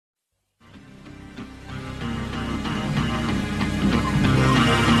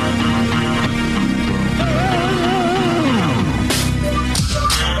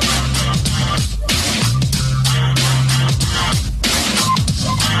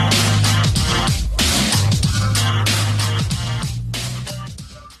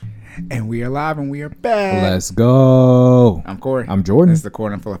we are live and we are back. Let's go. I'm Corey. I'm Jordan. This is the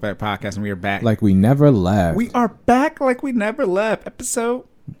Corey and Full Effect podcast, and we are back. Like we never left. We are back like we never left.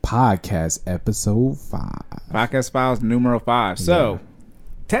 Podcast episode 5. Podcast files numero 5. So,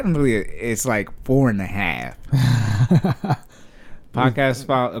 technically, it's like 4.5. Podcast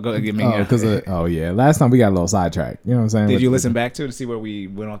file. Last time we got a little sidetracked. You know what I'm saying? Did you listen back to see where we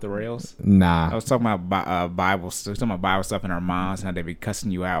went off the rails? Nah. I was talking about Bible stuff in our moms and how they be cussing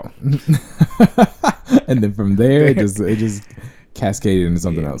you out. And then from there, it just cascaded into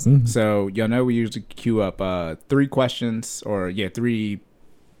something else. So y'all know we usually queue up 3 questions three.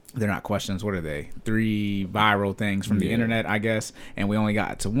 They're not questions. What are they? 3 viral things from the internet, I guess. And we only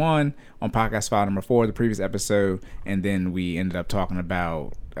got to 1 on podcast file number 4, the previous episode. And then we ended up talking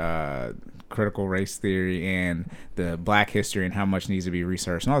about critical race theory and the black history and how much needs to be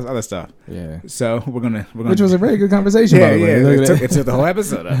researched and all this other stuff. Yeah. So we're gonna which was a very good conversation. Yeah, by the way. It took the whole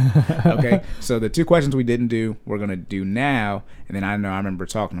episode up. Okay. So the 2 questions we didn't do, we're gonna do now. And then I remember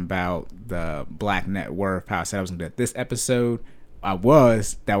talking about the black net worth, how I said I was gonna do this episode. That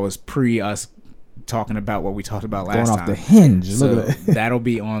was pre us talking about what we talked about last time. Going off the hinge. So that'll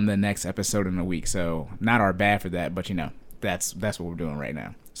be on the next episode in a week. So not our bad for that, but that's what we're doing right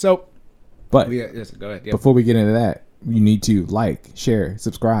now. So, but go ahead. Yep. Before we get into that, you need to like, share,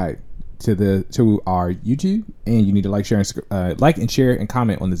 subscribe to our YouTube, and you need to like and share and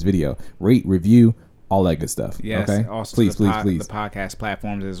comment on this video, rate, review, all that good stuff. Yes. Okay. Also, please. The podcast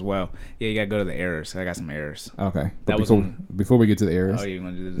platforms as well. Yeah, you gotta go to the errors. I got some errors. Okay. But before we get to the errors, oh, you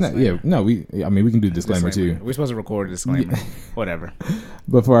want to do the disclaimer? We can do the disclaimer too. We're supposed to record a disclaimer. Whatever.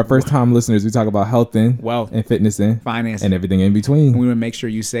 But for our first time listeners, we talk about health and wealth and fitness and finance and everything in between. We want to make sure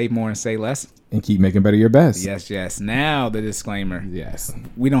you save more and say less. And keep making better your best. Yes. Now the disclaimer. Yes.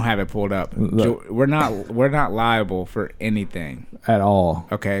 We don't have it pulled up. Look, we're not liable for anything at all.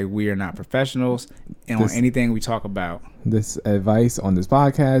 Okay, we are not professionals, and on anything we talk about. This advice on this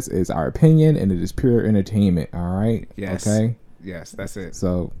podcast is our opinion, and it is pure entertainment. All right. Yes. Okay. Yes, that's it.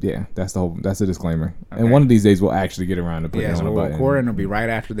 So yeah, that's the disclaimer. Okay. And one of these days we'll actually get around to putting it on a button. Recording will be right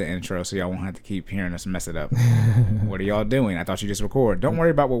after the intro, so y'all won't have to keep hearing us mess it up. What are y'all doing? I thought you just record. Don't worry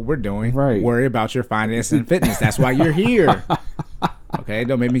about what we're doing. Right. Worry about your finance and fitness. That's why you're here. Okay,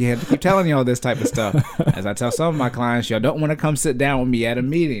 don't make me have to keep telling y'all this type of stuff. As I tell some of my clients, y'all don't want to come sit down with me at a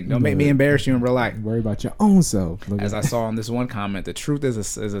meeting. Don't make me embarrass you in real life. Worry about your own self. As I saw in this one comment, the truth is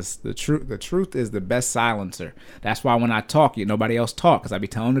the truth is the best silencer. That's why when I talk, nobody else talk, because I be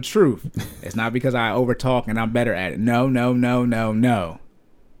telling the truth. It's not because I over talk and I'm better at it. No.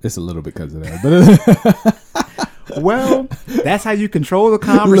 It's a little bit because of that, but. Well, that's how you control the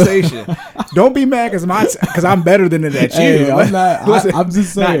conversation. Don't be mad because I'm better than it at you. Hey, I'm not. I'm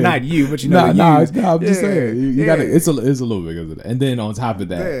just saying. Not you, but I'm just saying. You got it. It's a little bit because of that. And then on top of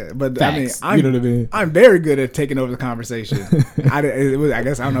that, but facts, I mean, you know what I mean. I'm very good at taking over the conversation. I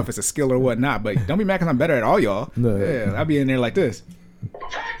guess I don't know if it's a skill or whatnot, but don't be mad because I'm better at all y'all. No. Yeah, I'll be in there like this.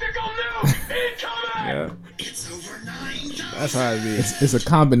 Tactical news incoming. Yeah. It's over 9 times. That's how it be. It's a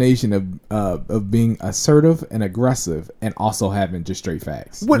combination of being assertive and aggressive, and also having just straight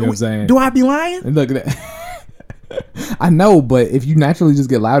facts. You know what I'm saying? Do I be lying? And look at that. I know, but if you naturally just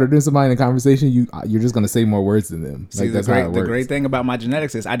get louder than somebody in a conversation, you're just gonna say more words than them. See, the great thing about my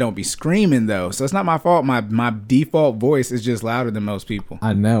genetics is I don't be screaming though, so it's not my fault. My default voice is just louder than most people.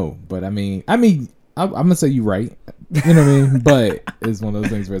 I know, but I'm gonna say you're right. You know what I mean? But it's one of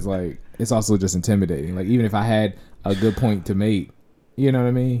those things where it's like, it's also just intimidating. Like, even if I had a good point to make, you know what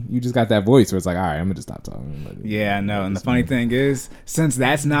I mean? You just got that voice where it's like, all right, I'm gonna just stop talking. Yeah, I know. And the funny thing is, since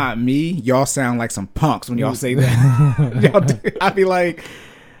that's not me, y'all sound like some punks when y'all say that. I'd be like,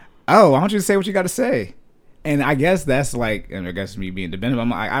 oh, why don't you say what you got to say? And I guess that's like, and I guess me being dependent. I'm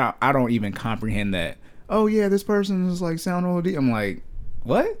like, I don't even comprehend that. Oh yeah, this person is like sound OD. I'm like,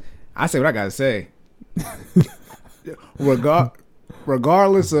 what? I say what I got to say.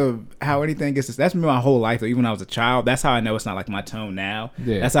 Regardless of how anything gets, that's me my whole life. Though, even when I was a child, that's how I know it's not like my tone now.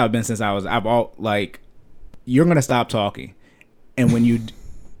 Yeah. That's how I've been since you're gonna stop talking, and when you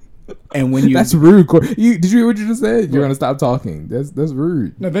that's rude. Did you hear what you just said? You're gonna stop talking. That's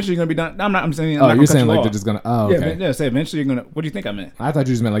rude. No, eventually you're gonna be done. I'm saying. You're saying like they're just gonna. Oh, okay. Yeah. Say eventually you're gonna. What do you think I meant? I thought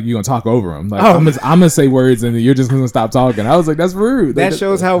you just meant like you're gonna talk over them. Like, I'm gonna say words and then you're just gonna stop talking. I was like, that's rude. That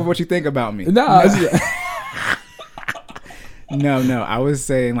shows what you think about me. No, I was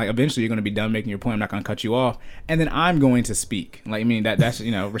saying like eventually you're going to be done making your point. I'm not going to cut you off, and then I'm going to speak. Like, I mean that's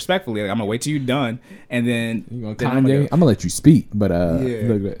respectfully. Like, I'm gonna wait till you're done, and then I'm gonna let you speak. But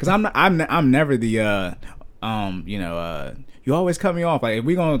because I'm never the you always cut me off. Like, if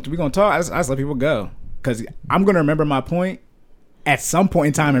we gonna talk, I just let people go because I'm gonna remember my point. at some point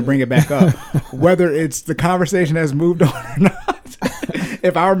in time and bring it back up, whether it's the conversation has moved on or not.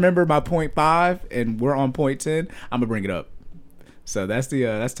 If I remember my point 5 and we're on point 10, I'm gonna bring it up. So that's the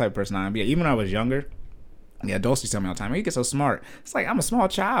type of person I am. Yeah, even when I was younger, yeah, adults used to tell me all the time, "You get so smart." It's like, I'm a small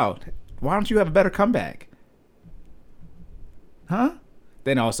child. Why don't you have a better comeback? Huh?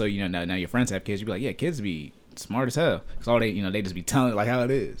 Then also, now your friends have kids. You be like, yeah, kids be smart as hell. Because all they just be telling it like how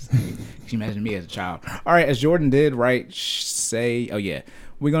it is. Can you imagine me as a child? All right, as Jordan did, right, say, oh yeah,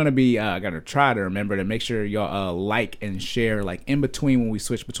 we're going to be, got to try to remember to make sure y'all like and share, like in between when we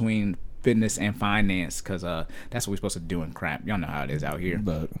switch between fitness and finance, because that's what we're supposed to do in crap. Y'all know how it is out here.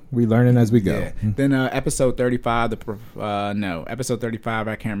 But we learning as we go. Yeah. Then episode 35, episode 35,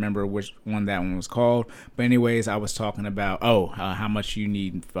 I can't remember which one that one was called. But anyways, I was talking about, how much you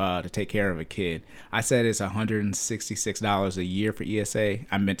need to take care of a kid. I said it's $166 a year for ESA.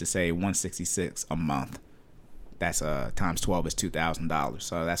 I meant to say $166 a month. That's times 12 is $2,000.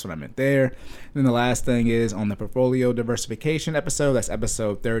 So that's what I meant there. Then the last thing is on the portfolio diversification episode. That's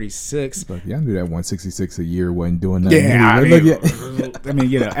episode 36. But yeah, I knew that 166 a year wasn't doing that. Yeah, I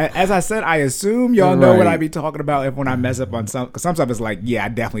mean, as I said, I assume y'all know what I be talking about if when I mess up on some, because some stuff is like, yeah, I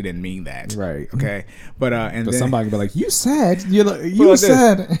definitely didn't mean that. Right. Okay. But and but then somebody can be like, you said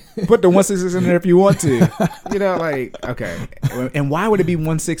put the 166 in there if you want to. Like, okay. And why would it be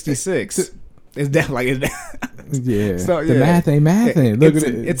 166? It's definitely yeah. So the math ain't mathing. Look at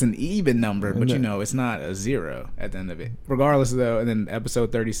it. It's an even number, but it's not a zero at the end of it. Regardless, though, and then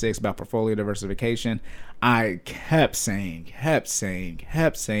episode 36 about portfolio diversification, I kept saying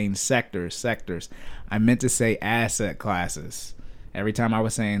sectors. I meant to say asset classes. Every time I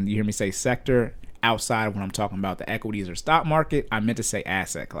was saying, you hear me say sector outside of when I'm talking about the equities or stock market, I meant to say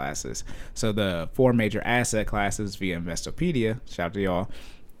asset classes. So the 4 major asset classes via Investopedia, shout out to y'all,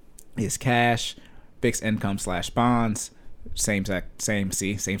 is cash, fixed income / bonds, same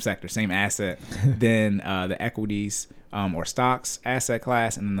sector, same asset. Then the equities or stocks asset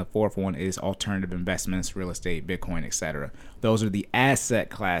class, and then the 4th one is alternative investments, real estate, Bitcoin, etc. Those are the asset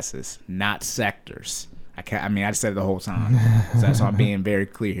classes, not sectors. I just said it the whole time, so that's why I'm being very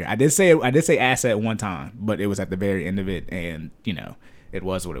clear here. I did say asset one time, but it was at the very end of it, and it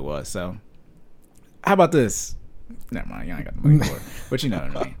was what it was. So how about this? Never mind, you ain't got the money for it. But you know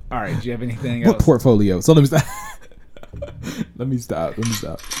what I mean. All right, do you have anything else? What portfolio? So let me stop.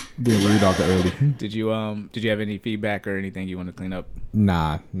 Being rude off the early. Did you have any feedback or anything you want to clean up?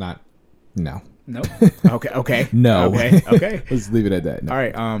 No. Nope. Okay. No. Okay. Let's leave it at that. No. All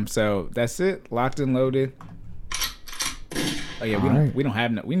right. So that's it. Locked and loaded. Oh yeah, we don't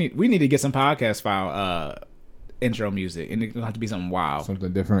have no. We need to get some podcast file intro music, and it'll have to be something wild,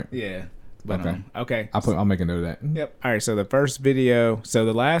 something different. Yeah. But, okay. I'll make a note of that. Yep. All right. So the first video. So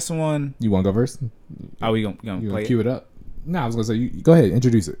the last one. You want to go first? Oh, we gonna play cue it up? No, I was gonna say you go ahead,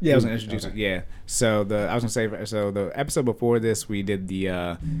 introduce it. Yeah, I was gonna introduce it. Yeah. So the episode before this, we did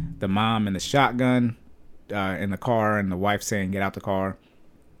the mom and the shotgun in the car, and the wife saying get out the car.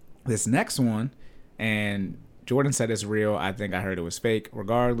 This next one, and Jordan said it's real. I think I heard it was fake.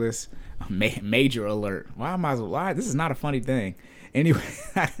 Regardless, major alert. Why? This is not a funny thing.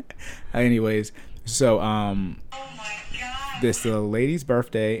 Anyways, so this the lady's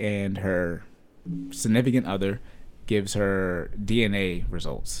birthday, and her significant other gives her DNA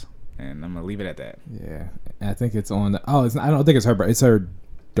results, and I'm gonna leave it at that. Yeah, I think it's on. I don't think it's her. It's her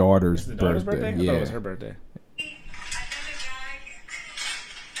daughter's birthday. I thought it was her birthday.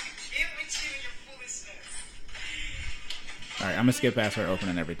 All right, I'm gonna skip past her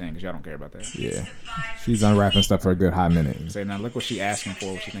opening everything because y'all don't care about that. Yeah, she's unwrapping stuff for a good hot minute. Say now, look what she asking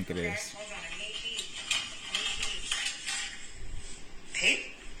for. What you think it is? Babe,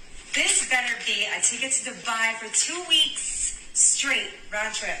 this better be a ticket to Dubai for 2 weeks straight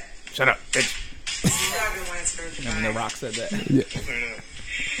round trip. Shut up, bitch. I've been wanting to go to Dubai. And The Rock said that. Yeah.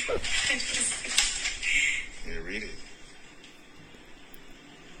 Yeah, read it.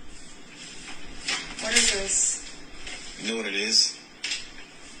 What is this? You know what it is?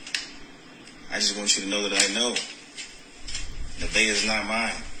 I just want you to know that I know. Nevaeh is not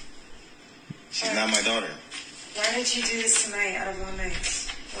mine. She's not my daughter. Why did you do this tonight out of all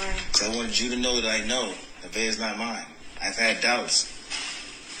nights? Why? Because I wanted you to know that I know Nevaeh is not mine. I've had doubts.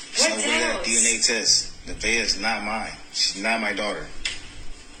 What So with that doubts? DNA test, Nevaeh is not mine. She's not my daughter.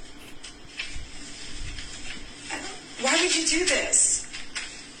 Why would you do this?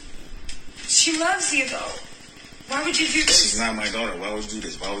 She loves you though. Why would you do this? She's not my daughter. Why would you do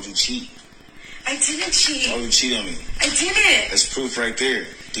this? Why would you cheat? I didn't cheat. Why would you cheat on me? I didn't. That's proof right there.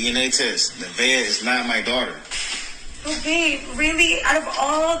 DNA test. Nevaeh is not my daughter. Oh, babe, really? Out of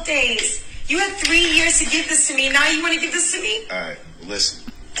all days, You had 3 years to give this to me. Now you want to give this to me? All right, listen.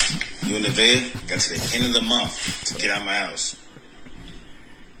 You and Nevaeh got to the end of the month to get out of my house.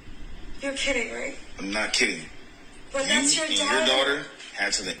 You're kidding, right? I'm not kidding. But that's your and daughter. your daughter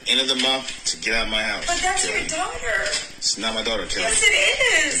had to the end of the month to get out of my house. But that's Kelly. your daughter. It's not my daughter, Kelly. Yes, it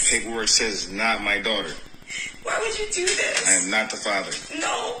is. Paperwork says it's not my daughter. Why would you do this? I am not the father.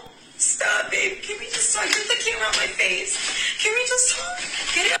 No. Stop, babe. Can we just talk? Get the camera on my face. Can we just talk?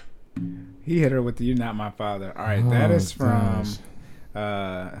 Get it. He hit her with the "You're not my father." All right, that is from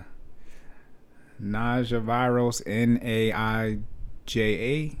Naija Virals,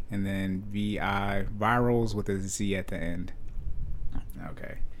 Naija, and then VI Virals with a Z at the end.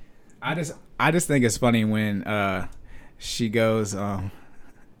 Okay, I just think it's funny when she goes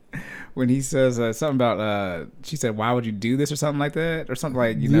when he says something about she said, "Why would you do this?" or something like that, or something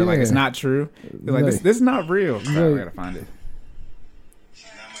like like it's not true. You're like, this is not real. Sorry, I gotta find it. She's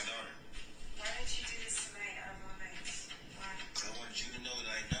not my daughter. Why did you do this tonight out of all nights? Why? Because I want you to know that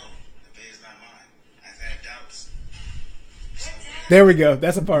I know Nevaeh is not mine. I've had doubts. There we go.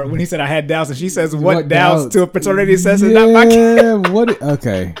 That's the part when he said I had doubts, and she says, "What doubts?" to a paternity test is yeah, not my kid. What?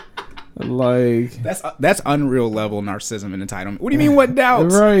 Okay. Like That's unreal level narcissism and entitlement. What do you mean? What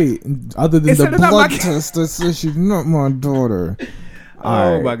doubts? right? Other than It said the it's not my blood kid. test that says she's not my daughter. Oh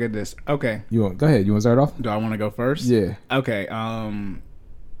All right. my goodness. Okay. You want go ahead? You want to start off? Do I want to go first? Yeah. Okay.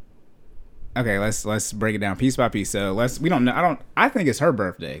 Okay. Let's break it down piece by piece. So we don't know. I think it's her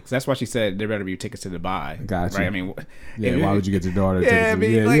birthday because that's why she said there better be tickets to Dubai. Gotcha. Right. I mean. Yeah. Why would you get your daughter? Yeah, I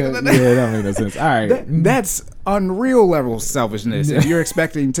mean, yeah, like- yeah, that don't make no sense. All right. That's unreal level selfishness. If you're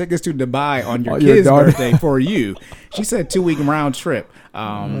expecting tickets to Dubai on your On your kid's daughter. birthday for you, she said 2-week round trip.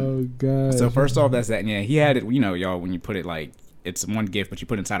 Oh god. So first off, that's that. And yeah, he had it. You know, y'all, when you put it like it's one gift, but you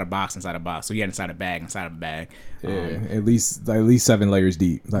put it inside a box. So he had inside a bag. yeah, at least 7 layers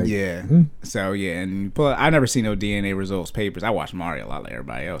deep. Like Yeah. So yeah, and you pull. I never seen no DNA results papers. I watch Mario a lot like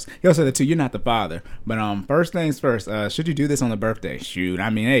everybody else. He also said that too. You're not the father, but first things first. Should you do this on the birthday? Shoot.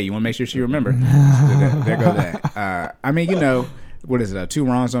 I mean, hey, you want to make sure she remember. There go that. I mean, you know. What is it? 2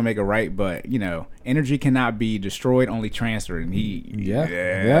 wrongs don't make a right, but you know, energy cannot be destroyed, only transferred. And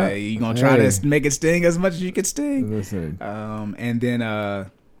Yeah. you gonna try to make it sting as much as you can sting. Listen. And then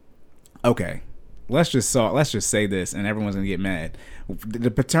okay, let's just say this, and everyone's gonna get mad. The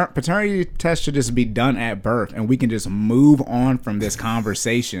paternity test should just be done at birth, and we can just move on from this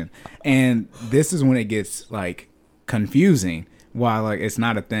conversation. And this is when it gets like confusing. Why like it's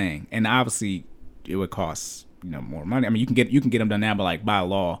not a thing, and obviously it would cost more money. I mean, you can get them done now, but like by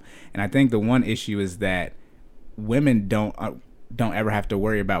law. And I think the one issue is that women don't ever have to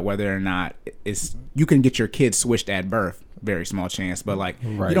worry about whether or not you can get your kid switched at birth. Very small chance, but like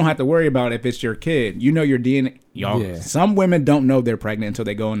Right. you don't have to worry about if it's your kid. You know your DNA. Y'all, Yeah. some women don't know they're pregnant until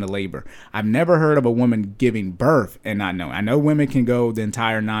they go into labor. I've never heard of a woman giving birth and not know. I know women can go the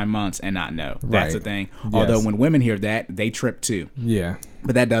entire 9 months and not know. That's the Right. thing. Yes. Although when women hear that, they trip too. Yeah.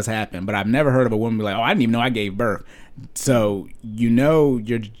 But that does happen. But I've never heard of a woman be like, "Oh, I didn't even know I gave birth." So your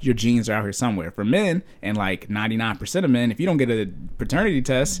genes are out here somewhere. For men, and like 99% of men, if you don't get a paternity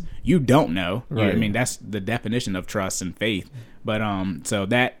test, you don't know. You know what I Right. mean, that's the definition of trust and faith. But so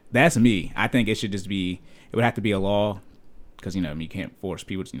that's me. I think it should just be. It would have to be a law because you can't force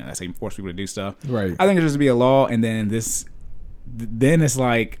people. That's how you force people to do stuff. Right. I think it should just be a law, and then then it's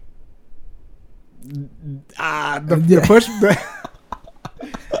like the push.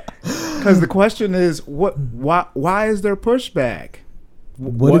 Because the question is, why is there pushback?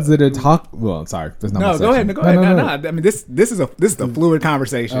 What is it a talk? Well, sorry, that's not my No, section. go ahead. Go ahead. No. I mean, this is a fluid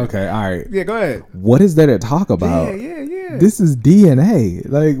conversation. Okay, all right. Yeah, go ahead. What is there to talk about? Yeah. This is DNA.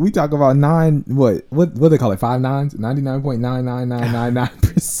 Like we talk about 9. What they call it? 5 nines.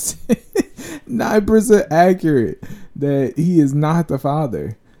 99.99999%. 9% accurate that he is not the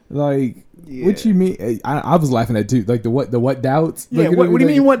father. Like. Yeah. What you mean? I was laughing at too. Like the what doubts? Yeah. Like, What do you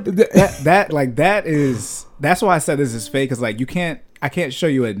mean? What that- that's why I said this is fake. Because like I can't show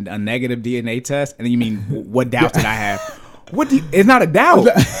you a negative DNA test, and then you mean what doubts did I have? It's not a doubt.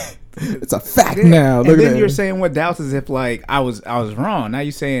 It's a fact now. And Look at then that. you're saying what doubts as if like I was wrong. Now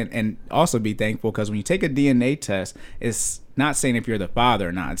you're saying, and also be thankful because when you take a DNA test, it's not saying if you're the father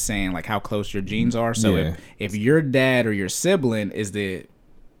or not. It's saying like how close your genes are. So Yeah. if your dad or your sibling is the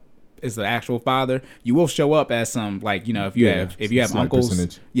actual father, you will show up as some like if you have slight uncles,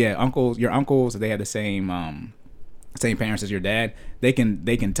 percentage. your uncles, if they have the same parents as your dad, they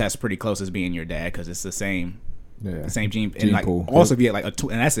can test pretty close as being your dad because it's the same gene and like pool. also if you have like and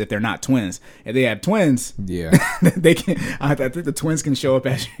that's if they're not twins. If they have twins, Yeah. they can. I think the twins can show up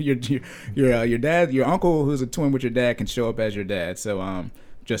as your dad. Your uncle who's a twin with your dad can show up as your dad. So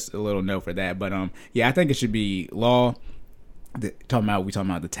just a little note for that. But yeah, I think it should be law. We talking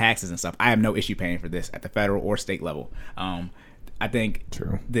about the taxes and stuff. I have no issue paying for this at the federal or state level. I think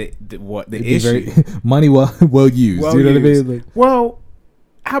True. The issue money well used. well you know used. what I mean? Like, Well,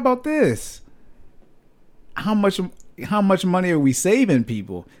 how about this? How much money are we saving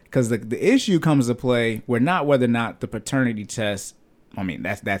people? Because the issue comes to play where not whether or not the paternity test. I mean,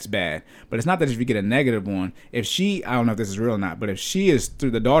 that's bad, but it's not that if you get a negative one. If she, I don't know if this is real or not, but if she is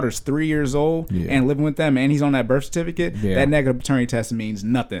through the daughter's 3 years old and living with them, and he's on that birth certificate, that negative paternity test means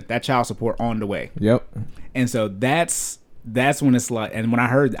nothing. That child support on the way. Yep. And so that's when it's like, and when I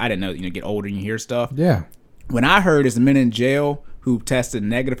heard, I didn't know, you get older and you hear stuff. Yeah. When I heard it's men in jail who tested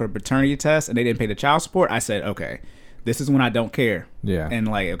negative for paternity test and they didn't pay the child support, I said, okay, this is when I don't care. Yeah. And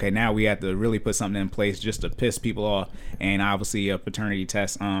like, okay, now we have to really put something in place just to piss people off. And obviously a paternity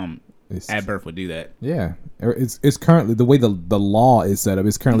test at birth would do that. Yeah. It's currently, the way the law is set up,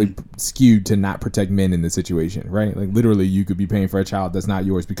 it's currently skewed to not protect men in this situation, right? Like literally you could be paying for a child that's not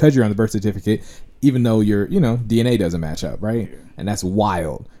yours because you're on the birth certificate, even though your, DNA doesn't match up, right? Yeah. And that's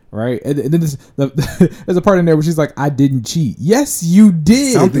wild. Right, and then there's a part in there where she's like, "I didn't cheat." Yes, you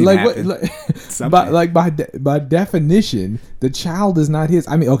did. Something like happened. by definition, the child is not his.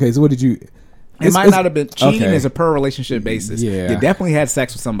 I mean, okay, so what did you? It might not have been cheating okay. as a per relationship basis. Yeah, you definitely had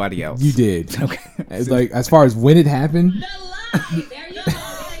sex with somebody else. You did. Okay, It's like as far as when it happened,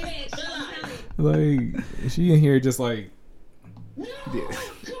 like she in here just like,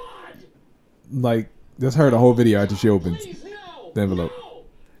 like just heard a whole video after she opens the envelope.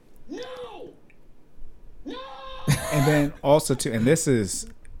 And then also too, and this is,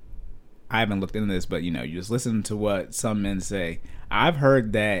 I haven't looked into this, but you just listen to what some men say. I've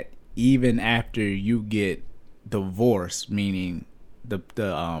heard that even after you get divorced, meaning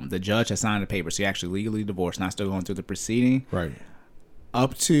the judge has signed the paper, so you actually legally divorced, not still going through the proceeding. Right.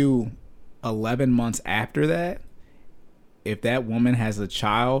 Up to 11 months after that, if that woman has a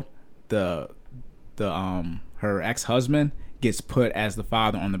child, her ex-husband gets put as the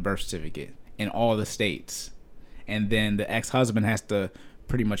father on the birth certificate in all the states. And then the ex-husband has to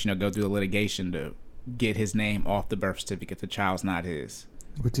pretty much, go through the litigation to get his name off the birth certificate. The child's not his.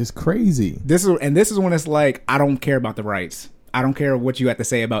 Which is crazy. This is when it's like, I don't care about the rights. I don't care what you have to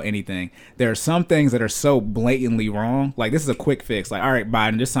say about anything. There are some things that are so blatantly wrong. Like, this is a quick fix. Like, all right,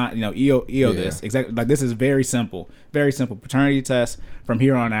 Biden, just sign, EO this. Exactly. Like, this is very simple. Very simple. Paternity test from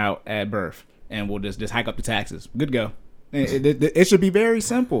here on out at birth. And we'll just hike up the taxes. Good to go. It should be very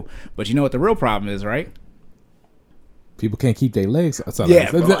simple. But you know what the real problem is, right? People can't keep their legs.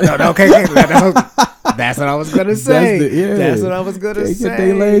 Yeah, okay. That's what I was gonna say. That's what I was gonna say. Get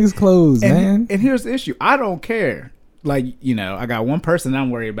their legs closed, man. And here's the issue. I don't care. Like, I got one person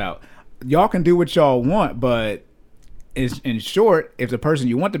I'm worried about. Y'all can do what y'all want, but in short, if the person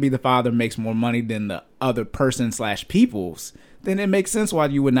you want to be the father makes more money than the other person / people's, then it makes sense why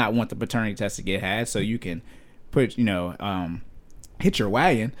you would not want the paternity test to get had, so you can put, hit your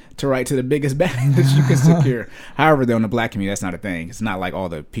wagon to right to the biggest bag that you can secure. However, though, in the black community, that's not a thing. It's not like all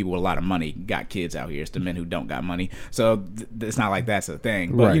the people with a lot of money got kids out here. It's the men who don't got money. So it's not like that's a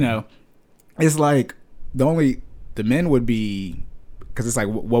thing. But, right. It's like the men would be, because it's like,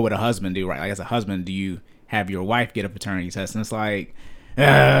 what would a husband do, right? Like, as a husband, do you have your wife get a paternity test? And it's like,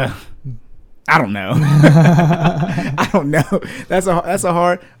 I don't know. I don't know. That's a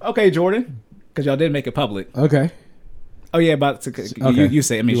hard. Okay, Jordan, because y'all did make it public. Okay. Oh yeah, you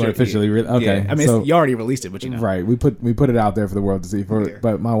say. I mean, you sure, officially. Okay. Yeah. I mean, so, you already released it, but right. We put it out there for the world to see.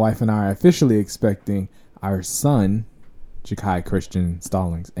 But my wife and I are officially expecting our son, Jakai Christian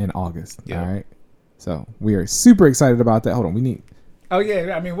Stallings, in August. Yep. All right. So we are super excited about that. Hold on, we need. Oh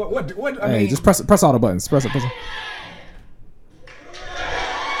yeah, I mean, what? I mean, just press all the buttons. Press it.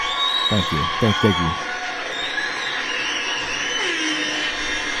 Thank you. Thank you.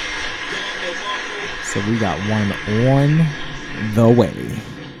 So we got one on the way.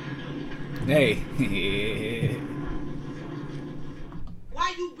 Hey.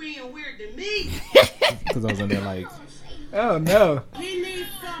 Why you being weird to me? Because I was in there like, oh no. He needs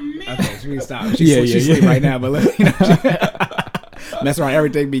some milk. Okay, so we can stop. She's asleep right now, but mess around,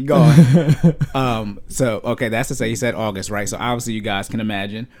 everything be gone. So okay, that's to say, he said August, right? So obviously, you guys can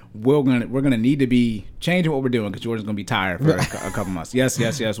imagine we're gonna need to be changing what we're doing because Jordan's gonna be tired for a couple months. Yes.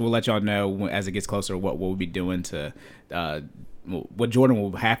 We'll let y'all know as it gets closer what we'll be doing to what Jordan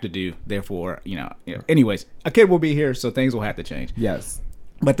will have to do. Therefore, anyways, a kid will be here, so things will have to change. Yes.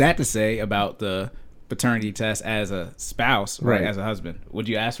 But that to say about the paternity test as a spouse, right? As a husband, would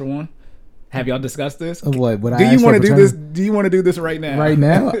you ask for one? Have y'all discussed this? What would Do I you ask want for to do paternity? this? Do you want to do this right now? Right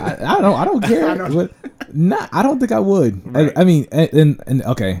now? I don't care. I don't- I don't think I would. Right. I mean, and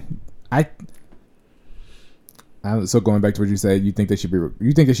okay, so going back to what you said, you think they should be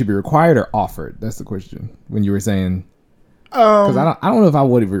required or offered? That's the question. When you were saying, because I don't know if I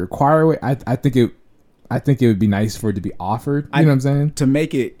would require it. I think it would be nice for it to be offered. You know what I'm saying? To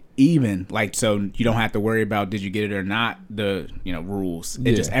make it even, like, so you don't have to worry about did you get it or not, the rules.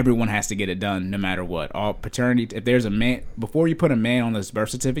 It just, everyone has to get it done no matter what. All paternity, if there's a man, before you put a man on this birth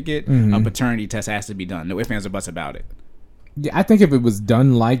certificate, a paternity test has to be done. No ifs, ands, or buts about it. Yeah, I think if it was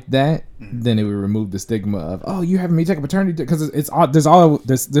done like that, then it would remove the stigma of, oh, you having me take a paternity test,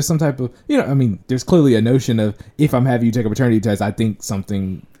 because there's some type of, I mean, there's clearly a notion of, if I'm having you take a paternity test, I think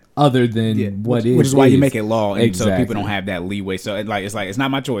something other than what which is why you make it law, and exactly. so people don't have that leeway. So it's not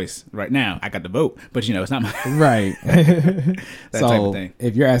my choice right now. I got the vote, but it's not my right. that So type of thing.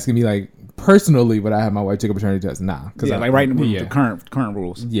 if you're asking me, like, personally, would I have my wife take a paternity test? Nah, because Like right in the current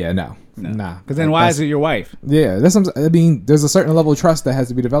rules. Yeah, nah. Because then why is it your wife? Yeah, I mean, there's a certain level of trust that has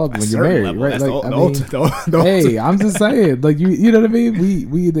to be developed when you're married, right? That's Like, hey, I'm just saying, like, you know what I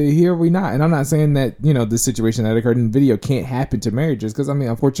mean? We either here or we not. And I'm not saying that, this situation that occurred in the video can't happen to marriages, because, I mean,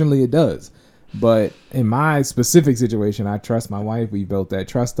 unfortunately it does. But in my specific situation, I trust my wife. We built that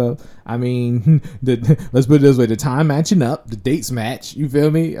trust up. I mean, let's put it this way: the time matching up, the dates match. You feel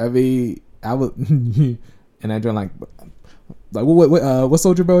me? I mean, I would, and I joined like what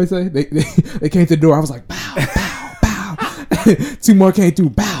Soldier Boy say? They came to the door. I was like, bow, bow, bow. 2 more came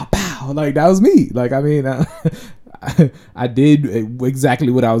through, bow, bow. Like, that was me. Like, I mean, I did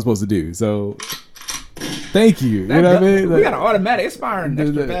exactly what I was supposed to do. So. Thank you. You know what I mean? We got an automatic. It's firing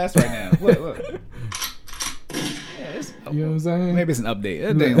extra fast right now. Look. Yeah, you know what I'm saying? Maybe it's an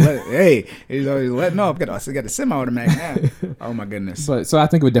update. Hey, he's always letting off. Got the semi-automatic now. Oh my goodness. But so I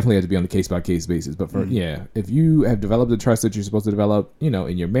think it would definitely have to be on the case by case basis. But for if you have developed the trust that you're supposed to develop,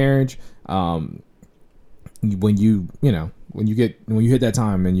 in your marriage, when you hit that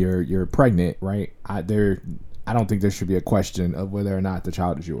time and you're pregnant, right? I don't think there should be a question of whether or not the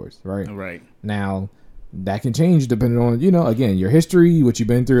child is yours, right? Right. Now, that can change depending on, again, your history, what you've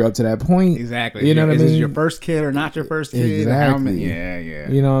been through up to that point. Exactly. You know what I mean? Is this your first kid or not your first kid? Exactly. Yeah.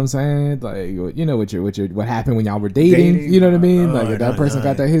 You know what I'm saying? Like, what happened when y'all were dating? You know what I mean? Like, if that person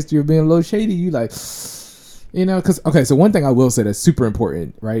got that history of being a little shady, you like, because, okay, so one thing I will say that's super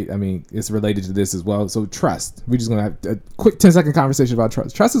important, right? I mean, it's related to this as well. So trust. We're just going to have a quick 10-second conversation about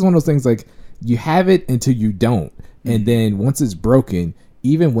trust. Trust is one of those things, like, you have it until you don't. And then once it's broken,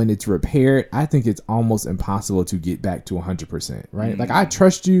 even when it's repaired, I think it's almost impossible to get back to 100%, right? Like, I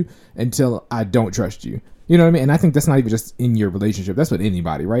trust you until I don't trust you. You know what I mean? And I think that's not even just in your relationship. That's with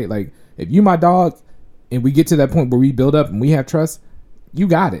anybody, right? Like, if you my dog and we get to that point where we build up and we have trust, you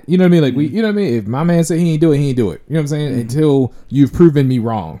got it. You know what I mean? Like, you know what I mean? If my man said he ain't do it, he ain't do it. You know what I'm saying? Until you've proven me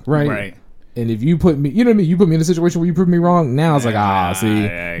wrong, right? Right. And if you put me, you know what I mean? You put me in a situation where you prove me wrong. Now it's like,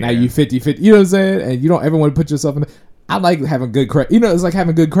 now you 50-50. You know what I'm saying? And you don't ever want to put yourself in. I like having good credit. It's like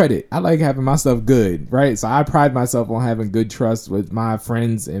having good credit. I like having my stuff good, right? So I pride myself on having good trust with my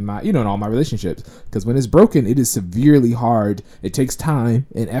friends and my, in all my relationships. Because when it's broken, it is severely hard. It takes time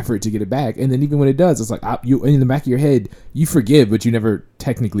and effort to get it back. And then even when it does, it's like you in the back of your head, you forgive, but you never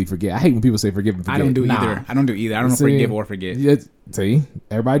technically forget. I hate when people say forgive and forget. I don't do either. I don't know forgive or forget. See,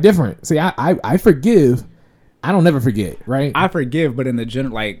 everybody different. See, I forgive. I don't never forget, right? I forgive, but in the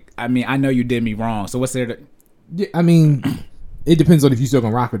general, like, I mean, I know you did me wrong. So what's there to... Yeah, I mean, it depends on if you still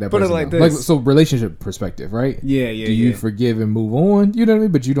gonna rock with that Put person. it like though. this. So relationship perspective, right? Yeah. Do you forgive and move on? You know what I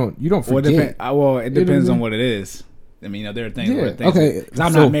mean? But you don't forget. It depends on what it is. I mean, there are things. Yeah. Okay. 'Cause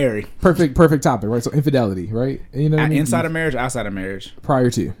I'm not married. Perfect topic, right? So infidelity, right? You know, what I mean? Inside of marriage, outside of marriage. Prior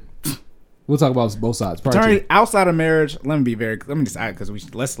to. We'll talk about both sides. Paternity, outside of marriage, let me decide, because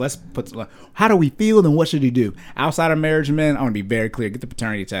let's put, how do we feel and what should you do? Outside of marriage, men, I want to be very clear. Get the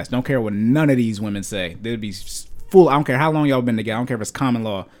paternity test. Don't care what none of these women say. They'd be full. I don't care how long y'all been together. I don't care if it's common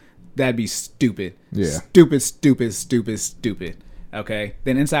law. That'd be stupid. Yeah. Stupid. Okay.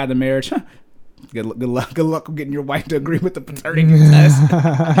 Then inside the marriage, good luck getting your wife to agree with the paternity test.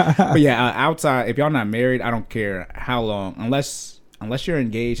 But yeah, outside, if y'all not married, I don't care how long, unless you're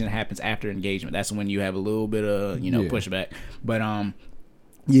engaged and it happens after engagement. That's when you have a little bit of pushback. But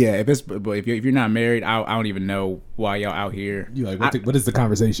yeah, if you're not married, I don't even know why y'all out here. You like what is the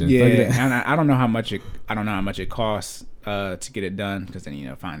conversation? Yeah, and I don't know how much it costs to get it done, because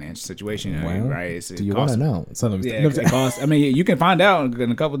then financial situation, right? Do you want to know? Yeah, it costs. I mean, you can find out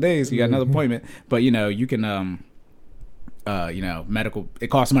in a couple of days. You got another appointment, but you can medical. It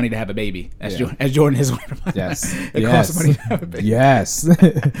costs money to have a baby. As Yeah. as Jordan is. Yes. It costs money to have a baby. Yes.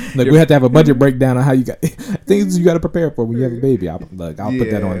 Like we have to have a budget breakdown on how you got things you got to prepare for when you have a baby. I'll put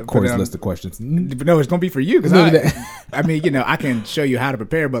that on Yeah, Corey's but, list of questions. But no, it's gonna be for you because Look at I mean, I can show you how to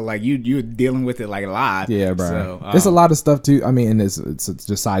prepare, but like you're dealing with it like live. Yeah, bro. So, There's a lot of stuff too. I mean, and it's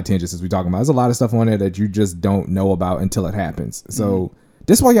just side tangents as we talking about. There's a lot of stuff on there that you just don't know about until it happens. So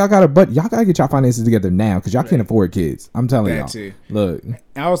this is why y'all gotta get y'all finances together now because y'all can't afford kids. I'm telling That y'all. too. Look,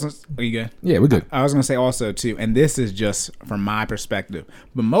 I was. Are you good? yeah, we're good. I was gonna say also too, and this is just from my perspective,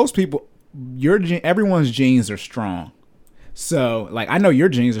 but most people, everyone's genes are strong. So like I know your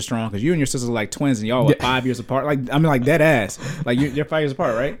genes are strong because you and your sister are like twins and y'all are 5 years apart. Like I mean like dead ass. Like you're 5 years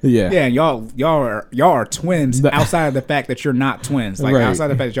apart, right? Yeah. Yeah, and y'all are twins outside of the fact that you're not twins. Like Right.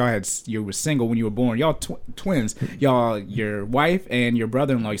 outside of the fact that you were single when you were born. Y'all twins. Y'all your wife and your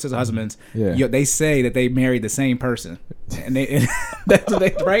brother-in-law, your sister husbands. Yeah. They say that they married the same person, and that's what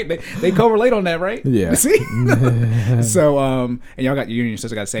they right. They correlate on that, right? Yeah. See. So and you and your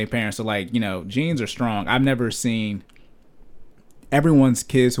sister got the same parents. So like genes are strong. I've never seen. Everyone's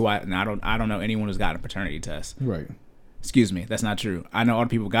kids who I don't know anyone who's gotten a paternity test. Right. Excuse me, that's not true. I know other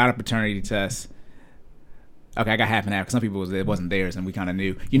people got a paternity test. Okay, I got half and half. Some people it wasn't theirs, and we kind of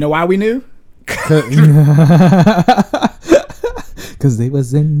knew. You know why we knew? Because they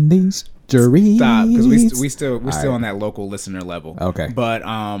was in these streets. Stop, because we still on that local listener level. Okay. But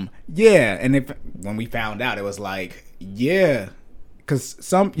yeah, and when we found out, it was like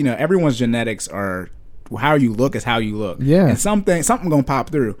because everyone's genetics are. How you look is how you look. Yeah. And something gonna pop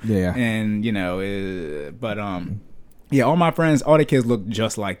through. Yeah. And all my friends, all the kids look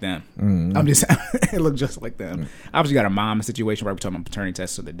just like them. I'm just it look just like them. Obviously, you got a mom situation where we're talking about paternity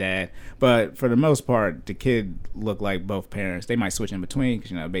tests to the dad, but for the most part, the kid look like both parents. They might switch in between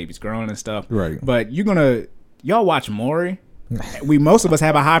because baby's growing and stuff. Right. But y'all watch Maury. Most of us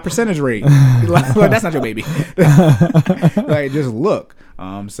have a high percentage rate. like, that's not your baby. Like just look.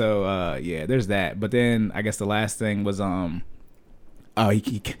 Yeah, there's that. But then I guess the last thing was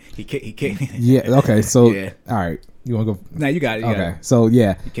he Yeah. Okay. So Yeah. all right. You want to go? Now you got it. Okay. So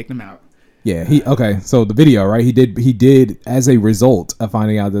yeah. You kicked him out. Yeah, so the video, right? He did as a result of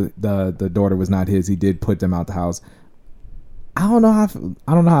finding out that the daughter was not his, he did put them out the house. I don't know how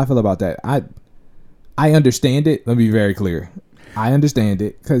I feel about that. I understand it. Let me be very clear. I understand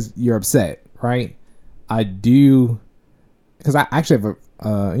it because you're upset, right? I do, because I actually have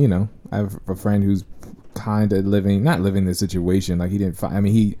I have a friend who's kind of not living the situation. Like he didn't find. I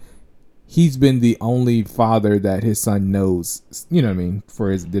mean, he's been the only father that his son knows. You know what I mean?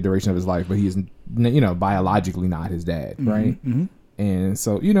 For the duration of his life, but he's biologically not his dad, right? Mm-hmm. And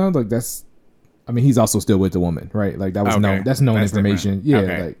so like that's. I mean, he's also still with the woman, right? Like that was known. That's known information. Different.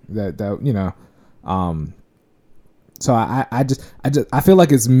 Yeah, Okay. like that. So I feel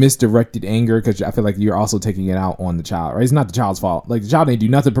like it's misdirected anger because I feel like you're also taking it out on the child, right? It's not the child's fault. Like the child didn't do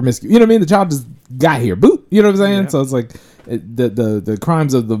nothing promiscuous. You know what I mean? The child just got here. Boop. You know what I'm saying? Yeah. So it's like the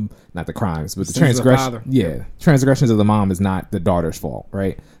crimes of not the crimes, but the Sins of the transgression. father. Yeah, transgressions of the mom is not the daughter's fault,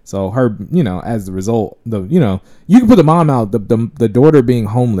 right? So her, as the result, you can put the mom out. The daughter being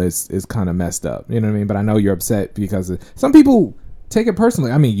homeless is kind of messed up. You know what I mean? But I know you're upset because some people take it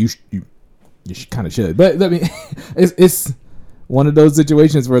personally. I mean, you kind of should, but I mean, it's one of those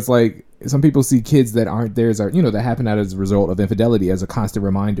situations where it's like some people see kids that aren't theirs that happen as a result of infidelity as a constant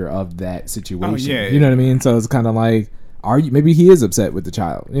reminder of that situation. Oh, yeah. You know what I mean? So it's kind of like, maybe he is upset with the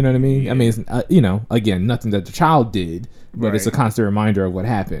child. You know what I mean? Yeah. I mean, it's, again, nothing that the child did, but it's a Right. constant reminder of what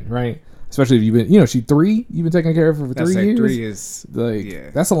happened, right? Especially if you've been, she's 3, you've been taking care of her for 3 years. 3 is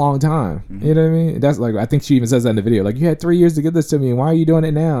Like that's a long time. Mm-hmm. You know what I mean? That's like I think she even says that in the video. Like you had 3 years to give this to me, and why are you doing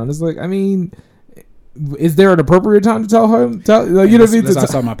it now? And it's like, I mean, is there an appropriate time to tell her? You know what I mean? That's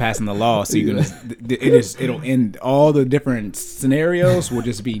talking about passing the law. So you're it'll end all the different scenarios will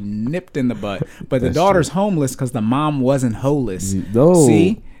just be nipped in the butt. But the That's daughter's homeless because the mom wasn't holeless. No.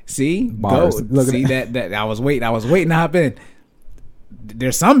 See, Bars. go. Look at See that I was waiting to hop in.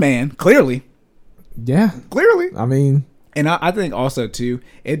 There's some man clearly, Yeah. I mean, and I think also too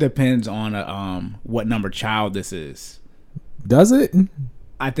it depends on what number child this is. does it?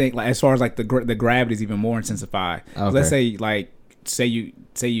 I think like as far as like the gravity is even more intensified. Okay. Let's say like say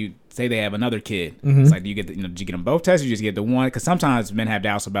they have another kid. It's like do you get do you get them both tested? Or you just get the one because sometimes men have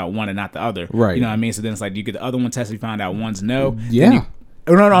doubts about one and not the other. Right. You know what I mean? So then it's like do you get the other one tested? You find out one's no. Yeah.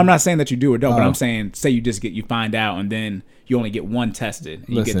 Then no, I'm not saying that you do or don't, but Oh. I'm saying say you find out and then you only get one tested and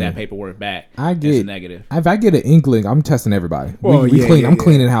you Listen, get that paperwork back. I as get a negative. If I get an inkling, I'm testing everybody. Well, we yeah, clean. yeah, I'm yeah.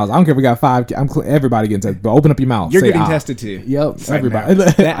 cleaning the house. I don't care if we got 5. Everybody getting tested. But open up your mouth. You're Say getting ah. tested too. Yep. It's like, Everybody.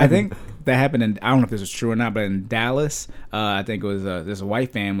 now, I think that happened in, I don't know if this is true or not, but in Dallas, I think it was there's a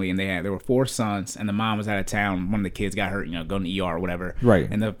white family, and there were 4 sons, and the mom was out of town. One of the kids got hurt, going to ER or whatever. Right.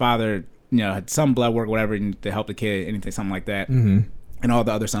 And the father, had some blood work, whatever, to help the kid, anything, something like that. Mm-hmm. And all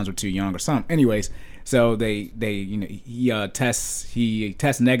the other sons were too young or something. Anyways, so he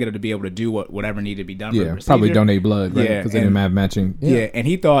tests negative to be able to do whatever needed to be done. For the procedure. Probably donate blood, right? Yeah, Because they didn't have matching. Yeah, and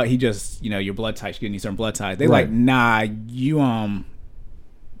he thought he just, your blood types, you need certain blood types. They Right. like, nah, you're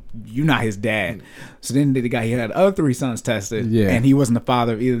not his dad. So then he had other 3 sons tested, and he wasn't the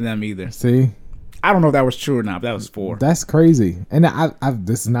father of either of them either. See? I don't know if that was true or not, but that was 4. That's crazy. And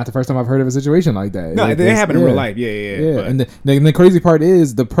this is not the first time I've heard of a situation like that. No, like they happen in real life. Yeah. Yeah. And the crazy part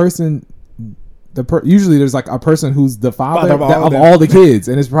is the person... usually there's like a person who's the father of all the kids,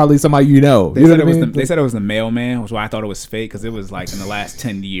 and it's probably somebody They said it was the mailman, which is why I thought it was fake, because it was like in the last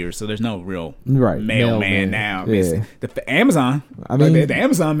 10 years, so there's no real mailman now. Yeah. The Amazon, I mean, the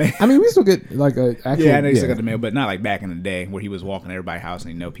Amazon man. I mean, we still get like a actual. Yeah, I know you still got the mail, but not like back in the day where he was walking to everybody's house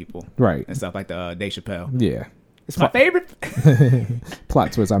and he know people, right, and stuff like the Dave Chappelle. Yeah. It's my favorite.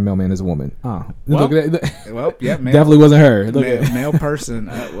 Plot twist: our mailman is a woman. Oh, well, yeah, definitely wasn't her. Male person.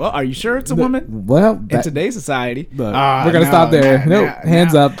 Well, are you sure it's a woman? Well, in today's society, we're gonna stop there. Nope,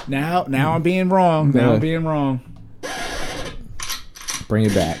 hands up. Now I'm being wrong. Now I'm being wrong. Bring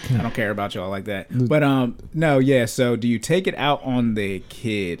it back. I don't care about y'all like that. But no, yeah. So do you take it out on the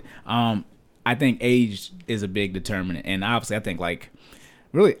kid? I think age is a big determinant, and obviously, I think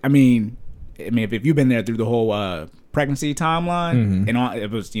really, I mean, if you've been there through the whole pregnancy timeline, and all, it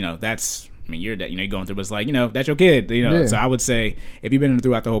was, that's, I mean, you're going through, but it's like, that's your kid, Yeah. So I would say if you've been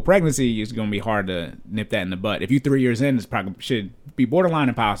throughout the whole pregnancy, it's going to be hard to nip that in the butt. If you 3 years in, it's probably should be borderline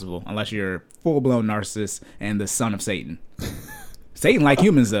impossible unless you're a full-blown narcissist and the son of Satan. Satan like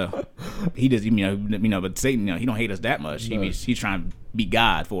humans though. He does, but Satan, he don't hate us that much. He's trying to be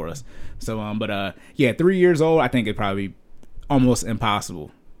God for us. So, 3 years old, I think it'd probably be almost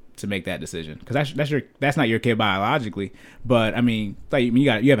impossible to make that decision, because that's not your kid biologically, but I mean, you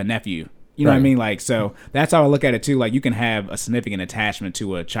have a nephew, what I mean, so that's how I look at it too. Like, you can have a significant attachment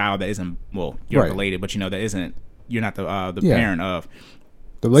to a child that isn't, well, you're related, but that isn't, you're not the parent of.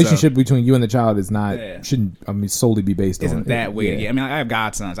 The relationship between you and the child is not shouldn't solely be based isn't on that weird. Yeah, I mean, I have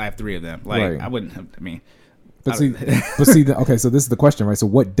godsons. I have 3 of them. I wouldn't have, But see, okay, so this is the question, right? So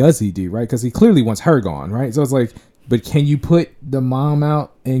what does he do, right? Because he clearly wants her gone, right? So it's like, but can you put the mom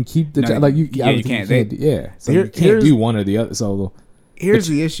out and keep the child? Like, you can't. So you can't do one or the other. So here's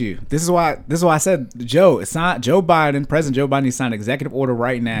the issue. This is why I said, Joe, it's not Joe Biden. President Joe Biden needs to sign an executive order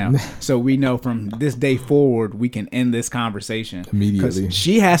right now, so we know from this day forward we can end this conversation immediately.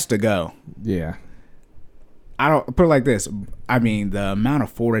 She has to go. Yeah. I don't put it like this. I mean, the amount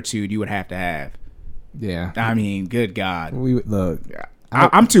of fortitude you would have to have. Yeah. I mean, good God.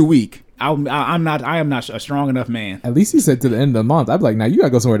 I'm too weak. I am not a strong enough man. At least he said to the end of the month. I'd be like, now you gotta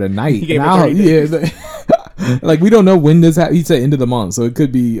go somewhere tonight. He gave her like, we don't know when this happened. He said end of the month, so it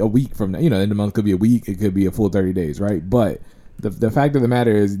could be a week from now. End of the month could be a week. It could be a full 30 days, right? But the fact of the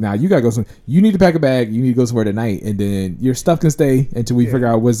matter is, now you gotta go. You need to pack a bag. You need to go somewhere tonight, and then your stuff can stay until we figure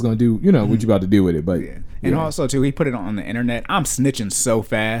out what it's gonna do. What you about to do with it. But and also too, he put it on the internet. I'm snitching so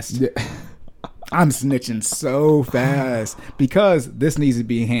fast. Yeah. I'm snitching so fast because this needs to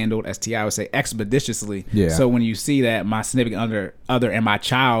be handled, as T.I. would say, expeditiously. Yeah. So when you see that my significant other and my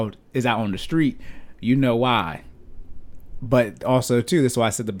child is out on the street, you know why. But also, too, this is why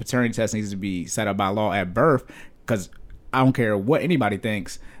I said the paternity test needs to be set up by law at birth, because I don't care what anybody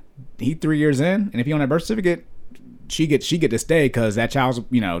thinks. He 3 years in, and if he on that birth certificate, she get to stay, because that child's,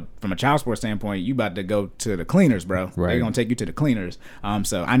 from a child support standpoint, you about to go to the cleaners, bro. Right. They're gonna take you to the cleaners.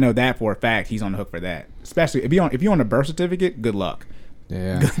 So I know that for a fact. He's on the hook for that. Especially if you're on the birth certificate, good luck.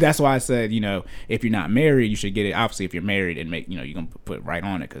 Yeah. That's why I said, if you're not married, you should get it. Obviously, if you're married, and you're gonna put it right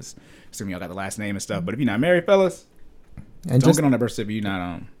on it, because assuming y'all got the last name and stuff. But if you're not married, fellas, don't get on that birth certificate. You're not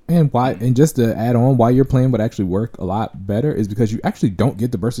on. And just to add on, why your plan would actually work a lot better is because you actually don't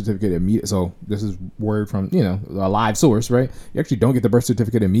get the birth certificate immediately. So this is word from a live source, right? You actually don't get the birth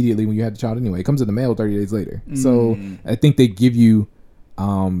certificate immediately when you have the child anyway. It comes in the mail 30 days later. So I think they give you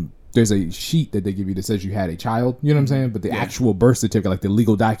there's a sheet that they give you that says you had a child. You know what I'm saying? But the actual birth certificate, like the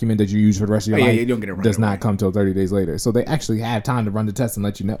legal document that you use for the rest of your life, you don't get it right does not come till 30 days later. So they actually have time to run the test and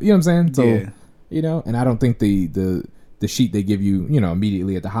let you know. You know what I'm saying? So and I don't think the sheet they give you,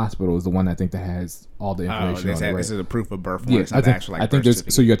 immediately at the hospital is the one I think that has all the information. This is a proof of birth. Yes, I think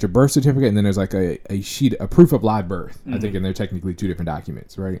there's. So you got your birth certificate, and then there's like a sheet, a proof of live birth. I think, and they're technically 2 different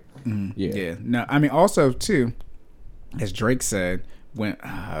documents, right? Yeah. No, I mean, also too, as Drake said, when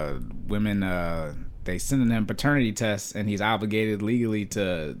women they sending him paternity tests, and he's obligated legally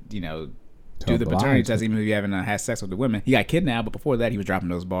to do the oblige. paternity test, even if you haven't had sex with the women. He got kidnapped, but before that, he was dropping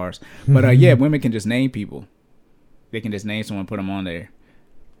those bars. But yeah, women can just name people. They can just name someone, put them on there.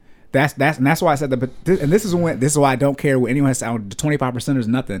 That's why I said that. And this is why I don't care what anyone has to say. The 25% is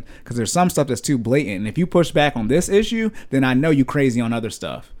nothing, because there's some stuff that's too blatant. And if you push back on this issue, then I know you crazy on other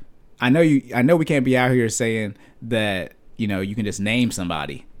stuff. I know we can't be out here saying that you can just name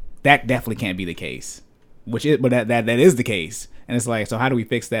somebody. That definitely can't be the case. But that is the case. And it's like, so how do we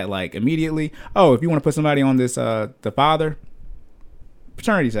fix that? Like immediately? Oh, if you want to put somebody on this, the father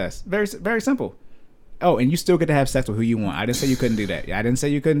paternity test, very very simple. Oh, and you still get to have sex with who you want. I didn't say you couldn't do that. I didn't say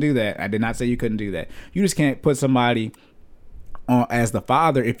you couldn't do that. I did not say you couldn't do that. You just can't put somebody on as the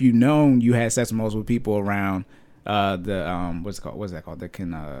father if you known you had sex with multiple people around the what's that called? The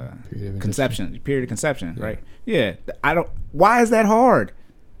conception period of conception, yeah. Right? Yeah. Why is that hard?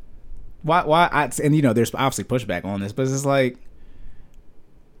 Why? There's obviously pushback on this, but it's like,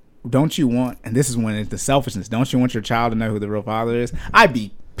 don't you want? And this is when it's the selfishness. Don't you want your child to know who the real father is? I'd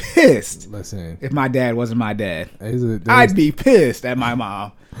be pissed. Listen, if my dad wasn't my dad, I'd be pissed at my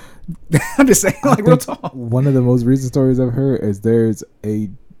mom. I'm just saying, like, real talk. One of the most recent stories I've heard is there's a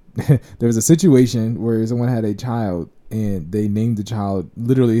situation where someone had a child and they named the child,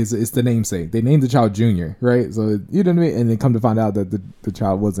 literally it's the namesake. They named the child Junior, right? So you know what I mean? And then come to find out that the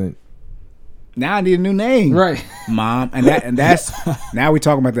child wasn't. Now I need a new name, right, Mom? And that's now we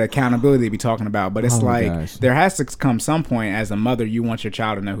talking about the accountability we talking about. But it's there has to come some point as a mother, you want your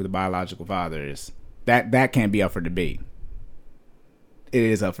child to know who the biological father is. That can't be up for debate. It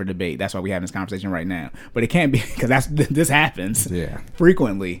is up for debate. That's why we're having this conversation right now. But it can't be, because this happens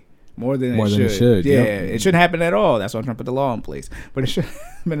frequently, more than it should. Yeah, it shouldn't happen at all. That's why I'm trying to put the law in place. But it shouldn't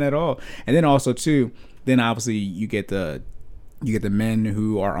happen at all. And then also too, then obviously you get the men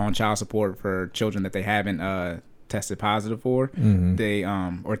who are on child support for children that they haven't tested positive for, they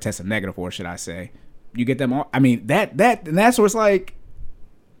or tested negative for, should I say? You get them all. I mean that's where it's like,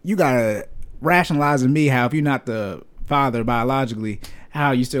 you gotta rationalize to me how, if you're not the father biologically,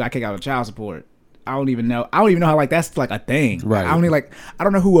 how you still got kicked out of child support. I don't even know how, like, that's like a thing. Right. I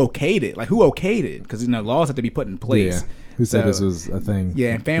don't know who okayed it. Like, who okayed it? Because laws have to be put in place. Yeah. Who said this was a thing?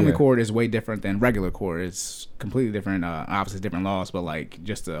 Yeah, and family court is way different than regular court. It's completely different. Obviously, different laws, but like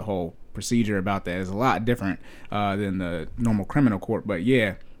just the whole procedure about that is a lot different than the normal criminal court. But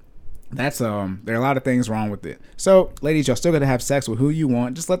yeah, that's there are a lot of things wrong with it. So, ladies, y'all still got to have sex with who you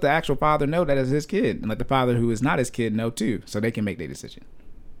want. Just let the actual father know that it's his kid, and let the father who is not his kid know too, so they can make their decision.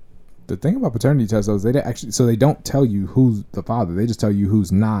 The thing about paternity tests, though, is they don't tell you who's the father. They just tell you who's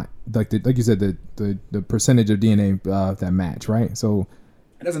not. Like you said, the percentage of DNA that match, right? So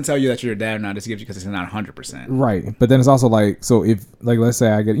it doesn't tell you that you're a dad or not. It just gives you, because it's not 100%. Right, but then it's also like, so if, like, let's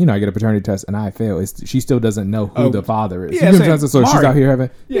say I get a paternity test and I fail, she still doesn't know who the father is. Yeah, you know what I'm saying? So Mark. She's out here having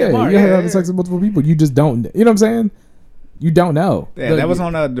having sex with multiple people. You just don't. You know what I'm saying? You don't know. Yeah, that was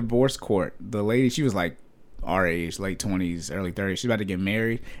on a divorce court. The lady, she was like our age, late 20s, early 30s. She's about to get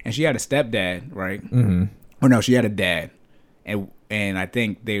married, and she had a stepdad, right? Mm-hmm. Or no, she had a dad, and I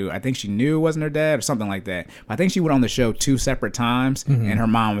think she knew it wasn't her dad or something like that. But I think she went on the show 2 separate times, and her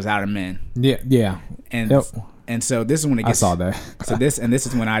mom was out of men. Yeah. And so this is when it gets. I saw that. So this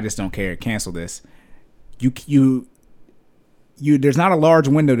is when I just don't care. Cancel this. You. There's not a large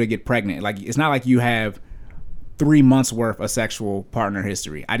window to get pregnant. Like, it's not like you have 3 months worth of sexual partner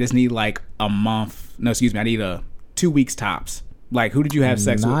history. I just need like a month. No, excuse me. I need 2 weeks tops. Like, who did you have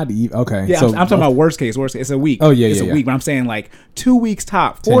sex with? Okay. Yeah, so, I'm talking about worst case. It's a week. Oh, yeah, it's a week. But I'm saying like 2 weeks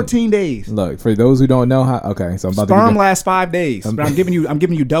top, 14 days. Look, for those who don't know how. Okay, so I'm about sperm lasts 5 days. But I'm giving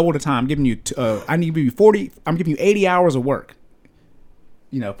you double the time. I'm giving you. I need to give you 40. I'm giving you 80 hours of work.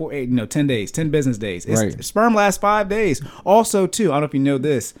 10 days, 10 business days. Right. Sperm lasts 5 days. Also, too, I don't know if you know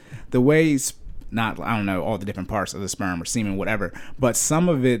this, the way, I don't know all the different parts of the sperm or semen, whatever, but some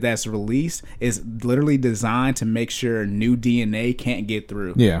of it that's released is literally designed to make sure new DNA can't get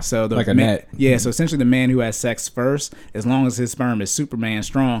through. Yeah. So like a net. Yeah. So essentially, the man who has sex first, as long as his sperm is Superman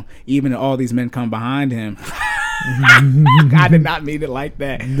strong, even if all these men come behind him. I did not mean it like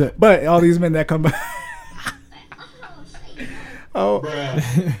that, but all these men that come behind.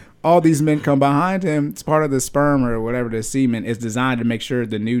 All these men come behind him. It's part of the sperm or whatever, the semen is designed to make sure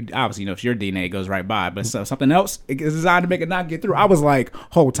the new, obviously, if your DNA goes right by, but something else is designed to make it not get through. I was like,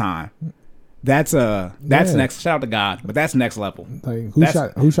 whole time, that's next. Shout out to God, but that's next level. Like,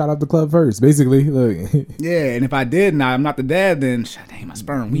 who shot up the club first? Basically, look. Yeah, and if I did, and I'm not the dad, then dang, my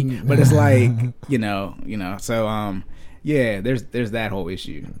sperm weak. But it's like, so Yeah, there's that whole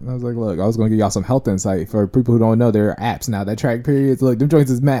issue. I was like, look, I was going to give y'all some health insight for people who don't know. There are apps now that track periods. Look, them joints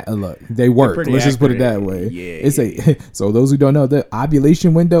is look, they work. pretty Let's just put it accurate. that way. Yeah, It's so those who don't know, the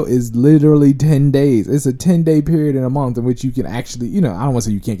ovulation window is literally 10 days. It's a 10-day period in a month in which you can actually, I don't want to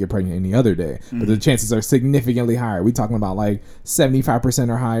say you can't get pregnant any other day, but the chances are significantly higher. We talking about like 75%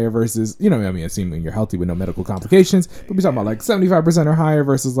 or higher versus, assuming you're healthy with no medical complications, but we talking about like 75% or higher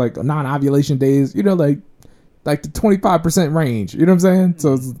versus like non-ovulation days, like the 25% range. You know what I'm saying?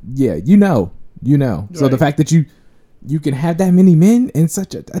 So it's, yeah, So the Right. fact that you can have that many men in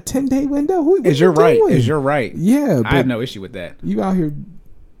such a 10-day window, what Is you you're right. doing? Is you're right. Yeah, I but have no issue with that. you out here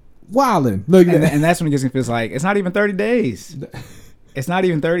wilding. Look at And, that. and that's when it gets me feels like it's not even 30 days. It's not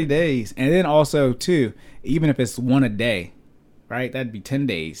even 30 days. And then also too, even if it's one a day, right? That'd be 10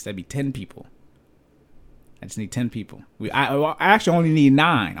 days. That'd be 10 people. I just need 10 people. I actually only need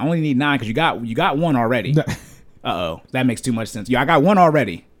 9. I only need 9 because you got one already. That makes too much sense. Yeah, I got one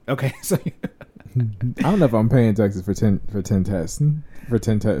already. Okay, so I don't know if I'm paying taxes for 10 tests. For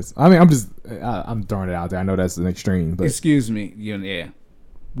 10 tests. I mean, I'm throwing it out there. I know that's an extreme, but excuse me. Yeah.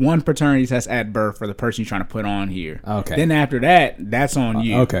 One paternity test at birth for the person you're trying to put on here. Okay. Then after that, that's on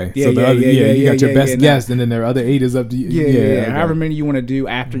you. okay. So the other, you got your best guess, and then their other 8 is up to you. Yeah. okay. However many you want to do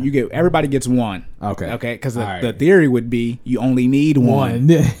after everybody gets one. Okay. Okay. Because All right. the theory would be you only need one.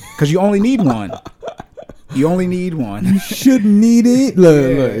 Because you only need one. You only need one. Shouldn't need it. Look,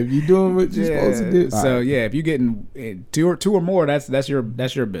 Yeah. look. If you're doing what you're supposed to do, So all right. yeah, if you're getting two or more, that's your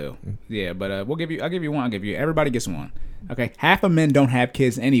bill. Yeah, but I'll give you one. I'll give you everybody gets one. Okay, half of men don't have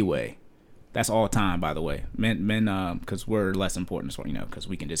kids anyway. That's all time, by the way. Men, because we're less important, so because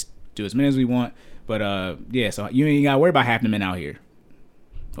we can just do as many as we want. But yeah, so you ain't gotta worry about half the men out here,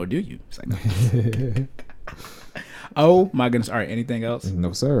 or do you? It's like, oh my goodness! All right, anything else?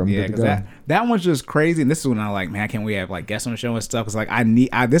 No, sir. I'm Yeah, good to because go. that one's just crazy, and this is when I'm like, man, can't we have like guests on the show and stuff? Because like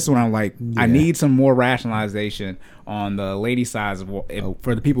this is when I'm like, I need some more rationalization on the lady sides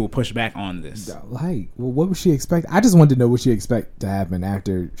for the people who push back on this. Like, well, what would she expect? I just wanted to know what she expect to happen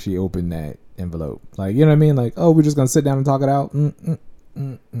after she opened that envelope. Like, you know what I mean? Like, oh, we're just gonna sit down and talk it out.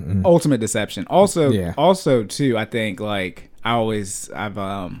 Ultimate deception. Also, Yeah. also too, I think like I've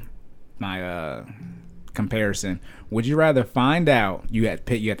my comparison. Would you rather find out you have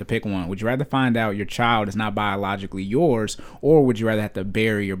to pick one? Would you rather find out your child is not biologically yours, or would you rather have to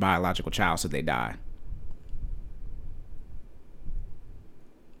bury your biological child so they die?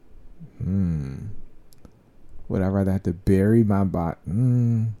 Would I rather have to bury my body?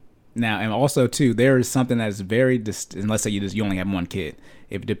 Now, and also too, there is something that is very and let's say you only have one kid.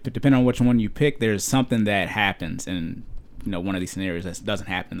 If depending on which one you pick, there's something that happens in one of these scenarios that doesn't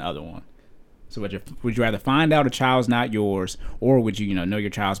happen in the other one. So would you rather find out a child's not yours, or would you know your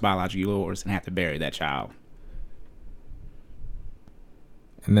child's biologically yours and have to bury that child?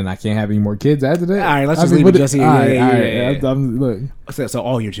 And then I can't have any more kids after that. All right, let's just leave it just here. All right, Yeah, all yeah, right. yeah. Look, So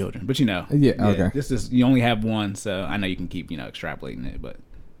all your children, but Yeah, okay. This is you only have one, so I know you can keep extrapolating it, but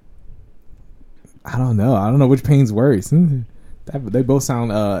I don't know. I don't know which pain's worse. They both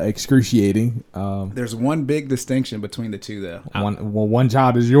sound excruciating. there's one big distinction between the two, though. One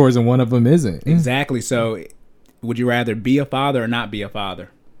child is yours and one of them isn't. Exactly. So, would you rather be a father or not be a father?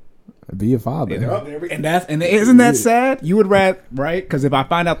 Be a father. And isn't that sad? You would rather, right? Because if I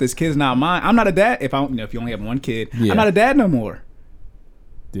find out this kid's not mine, I'm not a dad. If you only have one kid, Yeah. I'm not a dad no more.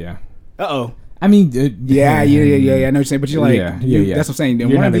 Yeah. Uh-oh. I mean, Yeah. I know what you're saying, but you're like, yeah. that's what I'm saying. You're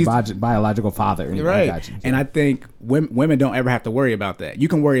One not of these, a biological father. you're right. I got you. And I think women don't ever have to worry about that. You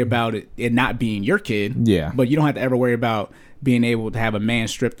can worry about it not being your kid. Yeah. But you don't have to ever worry about being able to have a man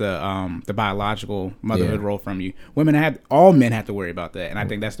strip the biological motherhood Yeah. role from you. All men have to worry about that. And I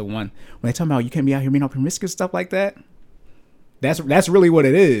think that's the one when they talk about you can't be out here being all promiscuous stuff like that. That's really what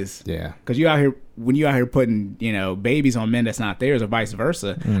it is. Yeah. Because when you out here putting babies on men that's not theirs or vice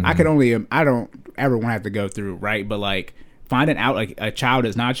versa. Mm-hmm. I don't ever want to have to go through, right? But like finding out like a child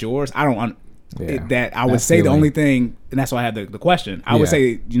is not yours, I don't. Yeah. I would That say the feeling. only thing, and that's why I have the question. I would Yeah.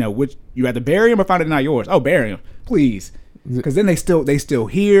 say which you rather bury him or find it not yours. Oh, bury him, please. Because then they still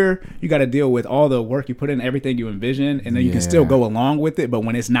here. You got to deal with all the work you put in, everything you envision, and then you can still Yeah. go along with it. But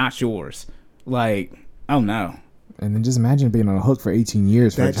when it's not yours, like, oh no. And then just imagine being on a hook for 18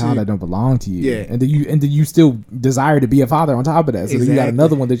 years for a That child too. that don't belong to you. Yeah. And then you still desire to be a father on top of that. So then you got Exactly.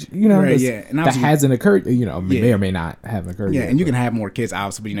 another one that Right, that's- yeah. And that obviously- hasn't occurred. May Yeah. or may not have occurred. Yeah, yet, and you but- can have more kids,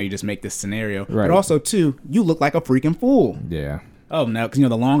 obviously, but you just make this scenario. Right. But also, too, you look like a freaking fool. Yeah. Oh no, because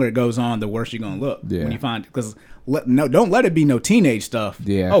the longer it goes on, the worse you're gonna look. Yeah. When you find because don't let it be no teenage stuff.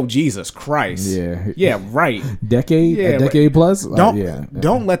 Yeah. Oh Jesus Christ. Yeah. Yeah. Right. Decade? Yeah, a decade plus? Don't yeah.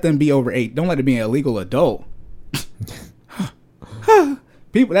 don't let them be over 8. Don't let it be an illegal adult.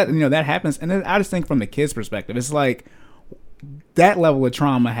 people that that happens, and then I just think from the kid's perspective, it's like that level of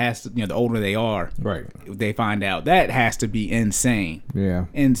trauma has to, the older they are, Right. they find out that has to be insane. Yeah.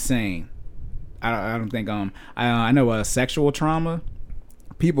 Insane. I don't think I know sexual trauma.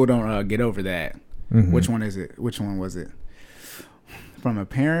 People don't get over that. Mm-hmm. Which one is it? Which one was it? From a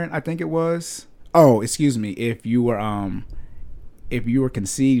parent, I think it was. Oh, excuse me. If you were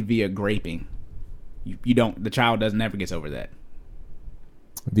conceived via graping, you don't. The child never gets over that.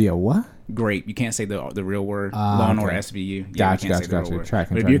 Via what? Grape. You can't say the real word. Law and Order SVU. Yeah, Gotcha. you can't say the real word.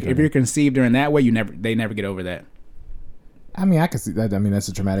 Tracking, But if you're conceived during that way, they never get over that. I mean, I can see that. I mean, that's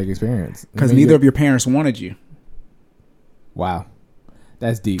a traumatic experience. Because neither of your parents wanted you. Wow.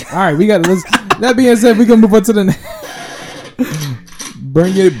 That's deep. All right, that being said, we can move on to the next.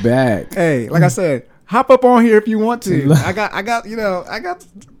 Bring it back. Hey, like I said, hop up on here if you want to. I got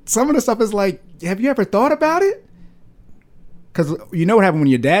some of the stuff is like, have you ever thought about it? Because you know what happened when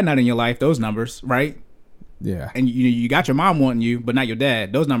your dad not in your life, those numbers, right? Yeah. And you got your mom wanting you, but not your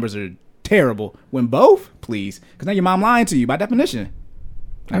dad. Those numbers are terrible. When both, please. Because now your mom lying to you by definition.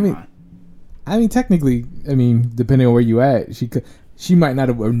 I mean, technically, depending on where you at, she might not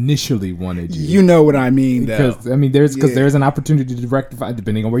have initially wanted you. You know what I mean, though. Because there's an opportunity to rectify,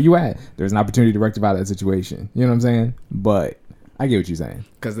 depending on where you at. There's an opportunity to rectify that situation. You know what I'm saying? But I get what you're saying.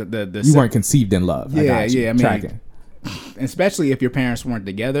 Because you weren't conceived in love. Yeah, I got you. I mean, tracking. Especially if your parents weren't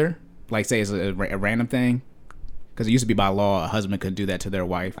together, like say it's a random thing. Because it used to be by law, a husband could do that to their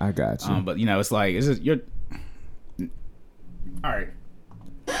wife. I got you. But it's like you're. All right.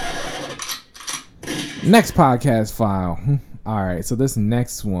 Next podcast file. All right, so this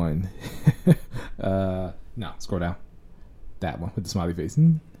next one. No, scroll down. That one with the smiley face.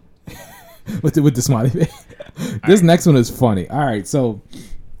 with the smiley face. This next one is funny. All right, so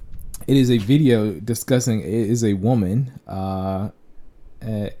it is a video discussing. It is a woman, an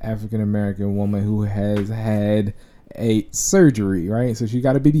African American woman who has had a surgery. Right, so she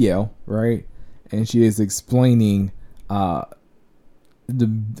got a BBL. Right, and she is explaining. I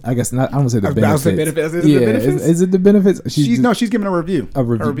guess not. I don't say the benefits. Is it the benefits? She's giving a review. A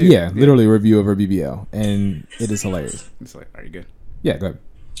review. Yeah, literally a review of her BBL, and it is hilarious. It's like, are you good? Yeah, go ahead.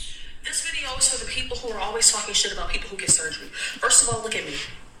 This video is for the people who are always talking shit about people who get surgery. First of all, look at me.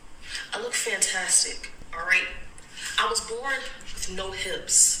 I look fantastic. All right. I was born with no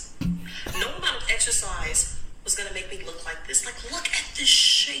hips. No amount of exercise was gonna make me look like this. Like, look at this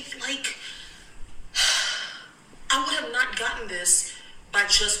shape. Like, I would have not gotten this by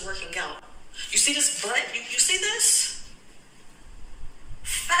just working out. You see this butt? You see this?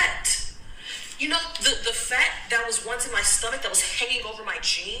 Fat. You know, the fat that was once in my stomach that was hanging over my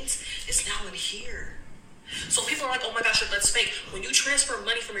jeans is now in here. So people are like, oh my gosh, your butt's fake. When you transfer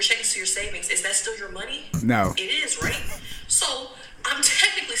money from your checkings to your savings, is that still your money? No. It is, right? So I'm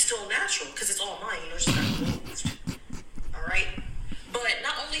technically still natural because it's all mine, just got moved. All right? But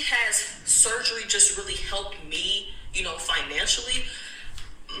not only has surgery just really helped me, financially,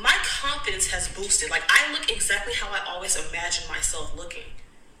 my confidence has boosted. Like, I look exactly how I always imagined myself looking.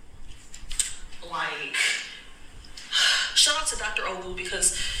 Like, shout out to Dr. Ogu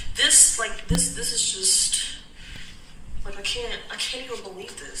because this is just, like, I can't even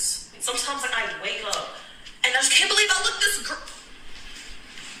believe this. Sometimes, like, I wake up and I just can't believe I look this girl.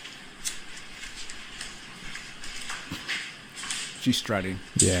 She's strutting.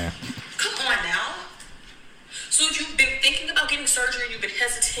 Yeah. Come on now. So if you've been thinking about getting surgery, you've been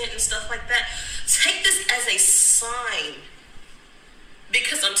hesitant and stuff like that, take this as a sign.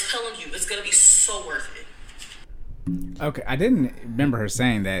 Because I'm telling you, it's going to be so worth it. Okay, I didn't remember her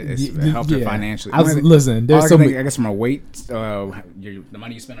saying that it helped her financially. Listen, there's so many. I guess from a weight, the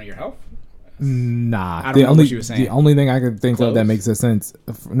money you spend on your health. Nah, I don't know what she was saying. The only thing I can think of that makes a sense,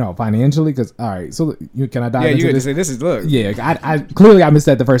 no, financially, because all right, so can I dive into you this? say this is look. Yeah, I clearly I missed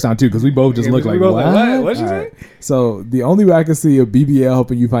that the first time too, because we both just looked like what? What'd you say? Right. So the only way I can see a BBL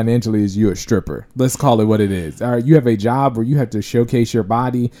helping you financially is you a stripper. Let's call it what it is. All right, you have a job where you have to showcase your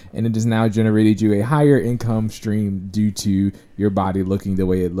body, and it has now generated you a higher income stream due to your body looking the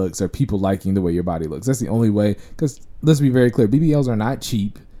way it looks, or people liking the way your body looks. That's the only way. Because let's be very clear, BBLs are not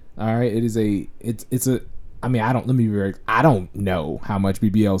cheap. All right, I don't know how much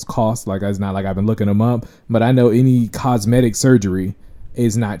BBLs cost. Like, it's not like I've been looking them up, but I know any cosmetic surgery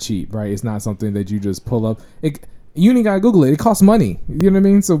is not cheap, right? It's not something that you just pull up. You ain't gotta Google it. It costs money. You know what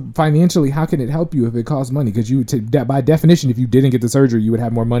I mean? So financially, how can it help you if it costs money? Because by definition, if you didn't get the surgery, you would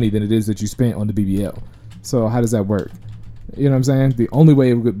have more money than it is that you spent on the BBL. So how does that work? You know what I'm saying? The only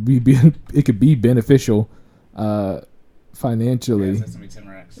way it could be beneficial, financially. Yeah, it's 10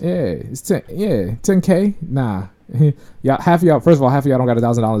 racks. Yeah, it's 10. Yeah, 10K. Nah, Yeah, half of y'all. First of all, half of y'all don't got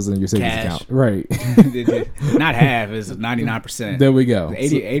 $1,000 in your savings Cash. account, right? Not half. It's 99%. There we go.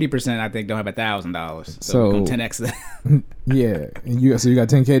 80%. I think don't have $1,000. So- So 10x that. Yeah, and you got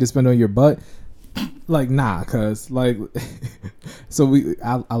 $10K to spend on your butt. Like, nah, cuz like, so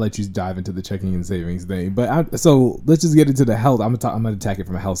I'll let you dive into the checking and savings thing, but so let's just get into the health. I'm gonna attack it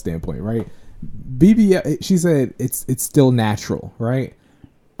from a health standpoint, right? BBL, she said it's still natural, right?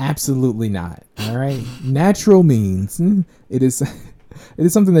 Absolutely not. All right, natural means it is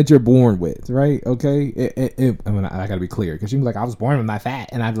something that you're born with, right? Okay, I gotta be clear because she was like, I was born with my fat,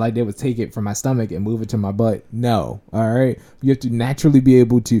 and I'd like they would take it from my stomach and move it to my butt. No, all right, you have to naturally be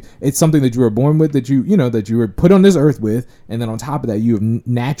able to. It's something that you were born with, that that you were put on this earth with, and then on top of that, you have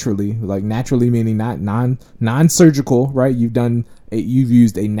naturally meaning not non-surgical, right? You've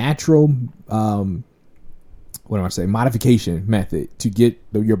used a natural modification method to get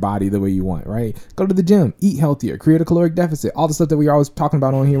your body the way you want, right? Go to the gym, eat healthier, create a caloric deficit, all the stuff that we're always talking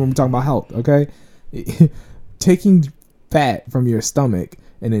about on here when we're talking about health, okay? Taking fat from your stomach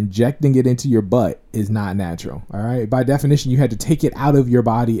and injecting it into your butt is not natural, all right? By definition, you had to take it out of your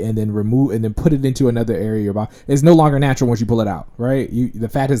body and then put it into another area of your body. It's no longer natural once you pull it out, right? The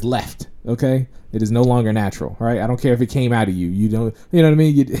fat is left, okay? It is no longer natural, right? I don't care if it came out of you. You don't, you know what I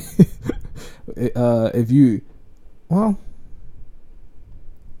mean? Well,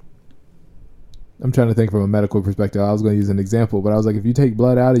 I'm trying to think from a medical perspective. I was going to use an example, but I was like, if you take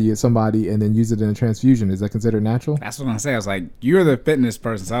blood out of somebody and then use it in a transfusion, is that considered natural? That's what I'm saying. I was like, you're the fitness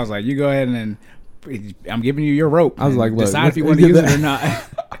person, so I was like, you go ahead and I'm giving you your rope. I was like, look, decide if you want to use it or not.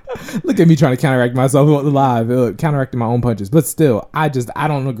 Look at me trying to counteract myself live, counteracting my own punches. But still, I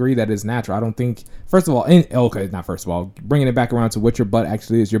don't agree that it's natural. I don't think, bringing it back around to what your butt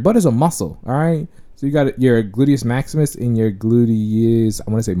actually is. Your butt is a muscle, all right? So you got your gluteus maximus and your gluteus,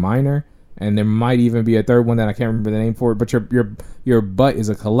 I want to say minor, and there might even be a third one that I can't remember the name for it, but your butt is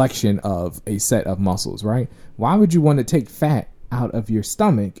a collection of a set of muscles, right? Why would you want to take fat out of your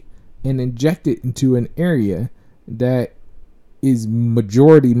stomach and inject it into an area that is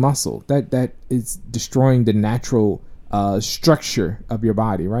majority muscle, that is destroying the natural structure of your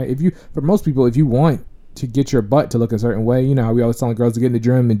body, right? For most people, if you want to get your butt to look a certain way, you know how we always tell girls to get in the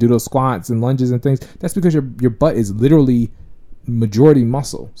gym and do those squats and lunges and things. That's because your butt is literally majority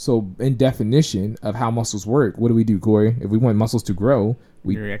muscle. So in definition of how muscles work, what do we do, Corey? If we want muscles to grow,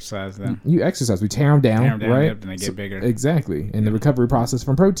 you exercise them. You exercise. We tear them down, right? Yep, and they get bigger. Exactly. And the recovery process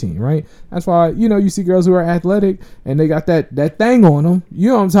from protein, right? That's why, you see girls who are athletic and they got that thing on them. You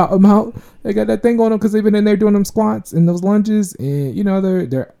know what I'm talking about? They got that thing on them because they've been in there doing them squats and those lunges and,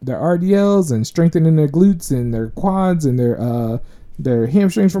 their RDLs and strengthening their glutes and their quads and their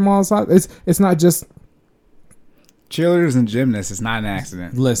hamstrings from all sides. It's not just cheerleaders and gymnasts, it's not an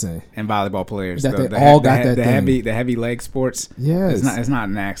accident. Listen, and volleyball players, that they all got that thing. The heavy leg sports. Yes, it's not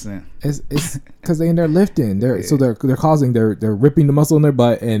an accident. It's because they're in there lifting. They're causing they're ripping the muscle in their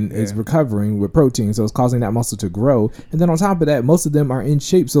butt and it's recovering with protein, so it's causing that muscle to grow. And then on top of that, most of them are in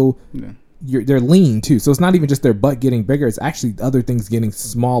shape, so they're lean too. So it's not even just their butt getting bigger; it's actually other things getting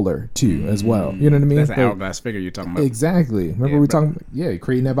smaller too as well. You know what I mean? That's an hourglass figure you're talking about. Exactly. Remember we talking?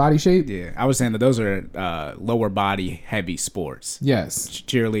 Creating that body shape. Yeah, I was saying that those are lower body heavy sports. Yes,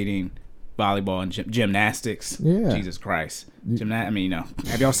 cheerleading, volleyball, and gymnastics. Yeah, Jesus Christ.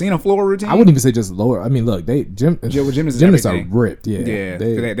 Have y'all seen a floor routine? I wouldn't even say just lower. I mean, look, gymnasts are ripped. Yeah,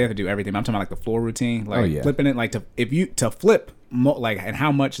 they have to do everything. I'm talking about like the floor routine, like flipping it, like to flip. And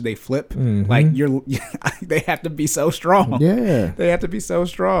how much they flip, like they have to be so strong. Yeah, they have to be so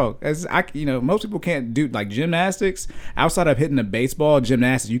strong. Most people can't do like gymnastics outside of hitting a baseball.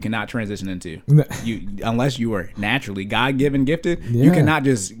 Gymnastics you cannot transition into unless you are naturally God-given gifted. Yeah. You cannot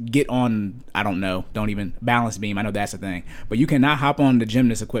just get on. I don't know. Don't even balance beam. I know that's a thing, but you cannot hop on the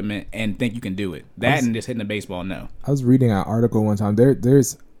gymnast equipment and think you can do it. And just hitting a baseball. No. I was reading an article one time.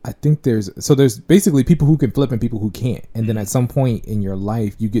 There's basically people who can flip and people who can't. And then at some point in your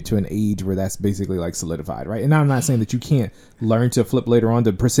life, you get to an age where that's basically like solidified, right? And I'm not saying that you can't learn to flip later on.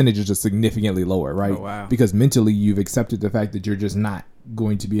 The percentages are significantly lower, right? Oh, wow. Because mentally you've accepted the fact that you're just not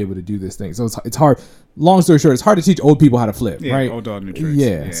going to be able to do this thing. So it's hard. Long story short, it's hard to teach old people how to flip, right? Old dog new tricks.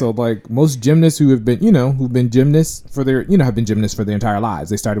 Yeah. So like most gymnasts who have been gymnasts for their, have been gymnasts for their entire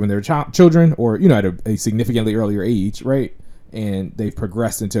lives. They started when they were children or, at a significantly earlier age, right? And they've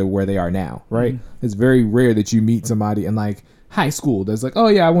progressed into where they are now, right? Mm-hmm. It's very rare that you meet somebody in like high school that's like, oh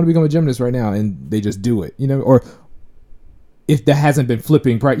yeah, I want to become a gymnast right now, and they just do it, or if that hasn't been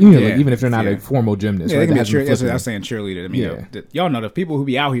flipping, like, even if they're not Yeah. a formal gymnast, Yeah, right? they can that be hasn't been that's what flipping. I was saying, cheerleader. I mean, Yeah. y'all know the people who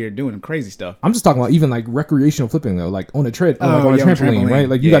be out here doing crazy stuff. I'm just talking about even like recreational flipping though, like on a Oh, on a yeah, on a trampoline, trampoline. right?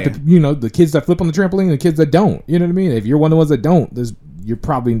 Like you Yeah. got the kids that flip on the trampoline and the kids that don't. You know what I mean? If you're one of the ones that don't, you're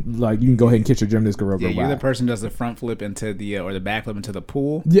probably like you can go ahead and kiss your gymnast career. Yeah, you're the by. person who does the front flip into the or the back flip into the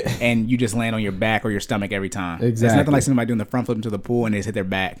pool, Yeah. and you just land on your back or your stomach every time. It's Exactly. nothing like somebody doing the front flip into the pool and they just hit their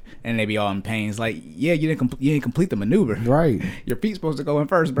back and they be all in pain. It's like, yeah, you didn't complete the maneuver. Right. Your feet's supposed to go in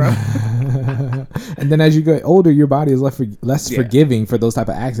first, bro. And then as you get older, your body is less Yeah. forgiving for those type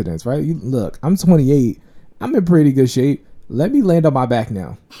of accidents, right? Look, I'm 28. I'm in pretty good shape. Let me land on my back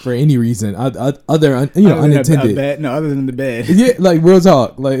now for any reason other unintended. Other than the bed. Yeah, like real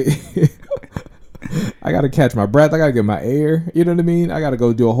talk. Like I gotta catch my breath. I gotta get my air. You know what I mean? I gotta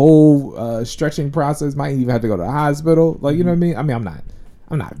go do a whole stretching process. Might even have to go to the hospital. Like, you know what I mean? I mean, I'm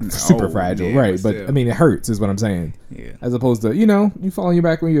not super fragile, yeah, right? but But still. I mean, it hurts, is what I'm saying. Yeah. As opposed to, you fall on your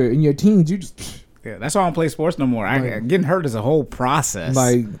back when you're in your teens. You just Yeah, that's why I don't play sports no more. Getting hurt is a whole process.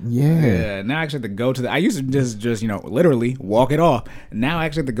 like, yeah. Yeah, now I actually have to go to I used to just literally walk it off. Now I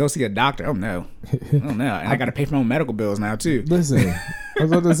actually have to go see a doctor. Oh no, and I got to pay for my own medical bills now too. Listen, I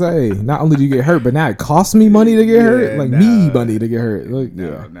was about to say, not only do you get hurt, but now it costs me money to get hurt. Like me money to get hurt. Like,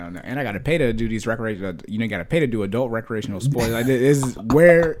 yeah. No, and I got to pay to do these recreational. Got to pay to do adult recreational sports. Like,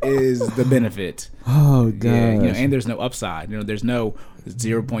 where is the benefit? Oh god. Yeah, and there's no upside. There's no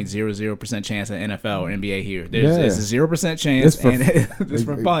 0.00% chance in NFL or NBA here. There's a 0% chance, It's for- and it's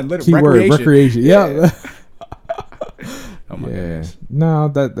for fun. Keyword recreation. Yeah. Oh my Yeah. goodness.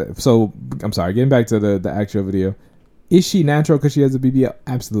 No, so I'm sorry. Getting back to the actual video, is she natural because she has a BBL?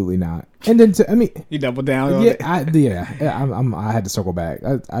 Absolutely not. And then You double down. On yeah, it. I had to circle back.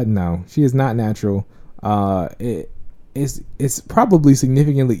 I know she is not natural. It's probably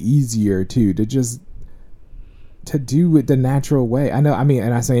significantly easier too to do it the natural way. I know. I mean,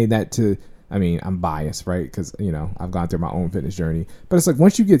 and I say that I'm biased, right? Because I've gone through my own fitness journey. But it's like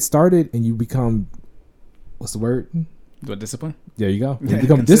once you get started and you become, what's the word? What, discipline? There you go. You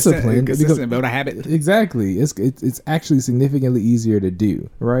become disciplined. Consistent, build a habit. Exactly. It's actually significantly easier to do,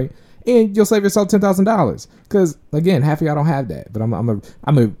 right? And you'll save yourself $10,000 because again, half of y'all don't have that. But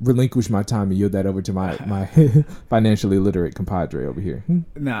I'm a relinquish my time and yield that over to my financially literate compadre over here.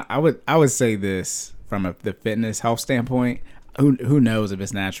 Now, I would say this from the fitness health standpoint. Who knows if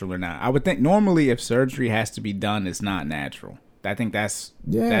it's natural or not? I would think normally if surgery has to be done, it's not natural. I think that's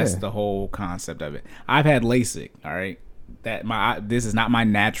the whole concept of it. I've had LASIK. All right, this is not my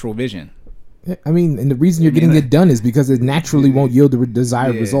natural vision. I mean, and the reason you're getting it done is because it naturally won't yield the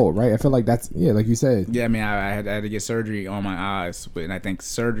desired result, right? I feel like that's like you said. Yeah, I mean, I had to get surgery on my eyes, and I think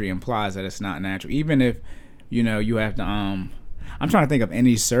surgery implies that it's not natural. Even if you have to. I'm trying to think of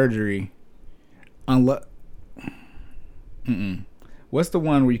any surgery. What's the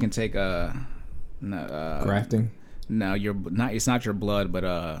one where you can take Grafting. No, it's not your blood,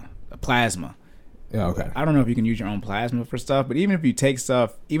 but plasma. Yeah, okay. I don't know if you can use your own plasma for stuff, but even if you take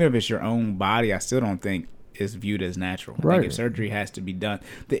stuff, even if it's your own body, I still don't think it's viewed as natural. I think if surgery has to be done,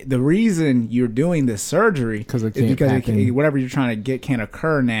 the reason you're doing this surgery is because whatever you're trying to get can't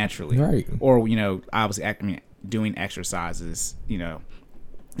occur naturally, right? Or obviously, doing exercises,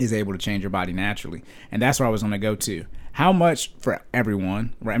 is able to change your body naturally, and that's where I was going to go to. How much for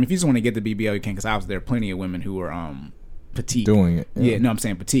everyone, right? I mean, if you just want to get the BBL, you can, because obviously there are plenty of women who are petite doing it. Yeah, no, I'm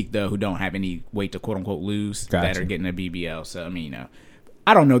saying petite though, who don't have any weight to quote unquote lose, that Gotcha. are getting a BBL. So I mean,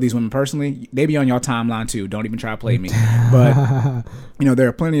 I don't know these women personally. They be on y'all timeline too. Don't even try to play me. But there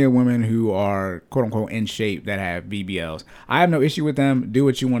are plenty of women who are quote unquote in shape that have BBLs. I have no issue with them. Do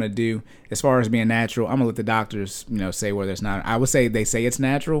what you want to do. As far as being natural, I'm gonna let the doctors, say whether it's not. I would say they say it's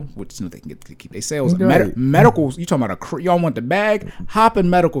natural, which they can keep their sales. Right. Medicals, you talking about y'all want the bag? Hop in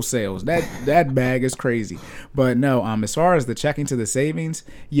medical sales. That bag is crazy. But no, as far as the checking to the savings,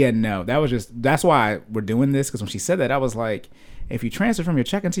 no, that's why we're doing this, because when she said that, I was like, if you transfer from your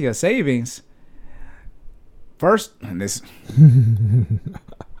checking to your savings, first, and this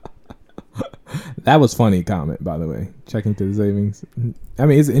that was funny comment, by the way. Checking to the savings. I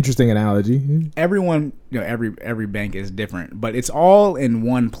mean, it's an interesting analogy. everyone, every bank is different, but it's all in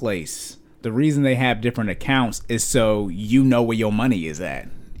one place. The reason they have different accounts is so you know where your money is at.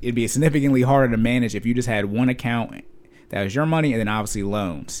 It'd be significantly harder to manage if you just had one account that was your money and then obviously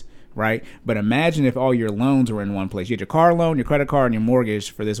loans. Right? But imagine if all your loans were in one place. You had your car loan, your credit card, and your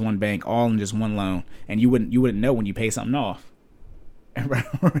mortgage for this one bank all in just one loan, and you wouldn't know when you pay something off.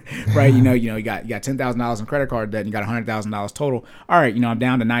 Right? You got $10,000 in credit card debt and you got $100,000 total. All right, I'm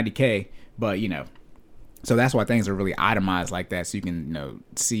down to $90K, but so that's why things are really itemized like that, so you can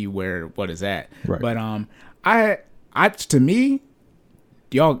see what is at. Right. But to me,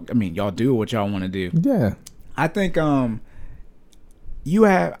 y'all do what y'all want to do. Yeah. I think I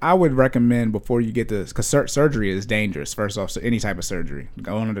would recommend before you get this, because surgery is dangerous. First off, so any type of surgery,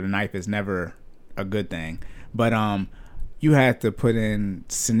 going under the knife is never a good thing. But you have to put in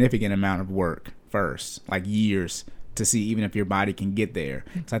significant amount of work first, like years, to see even if your body can get there.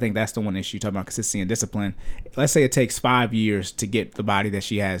 So I think that's the one issue, talking about consistency and discipline. Let's say it takes 5 years to get the body that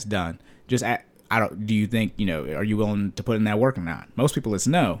she has done. Do you think, are you willing to put in that work or not? Most people it's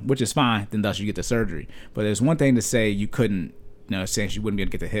no, which is fine. Then thus you get the surgery. But there's one thing to say you couldn't, saying you wouldn't be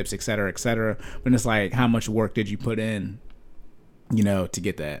able to get the hips, et cetera, et cetera. But it's like, how much work did you put in, to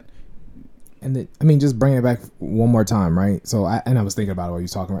get that? And just bringing it back one more time, right? So I was thinking about it while you were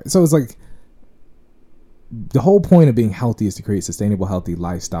talking, right? So it's like, the whole point of being healthy is to create sustainable, healthy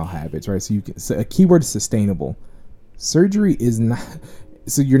lifestyle habits, right? So a keyword is sustainable. Surgery is not.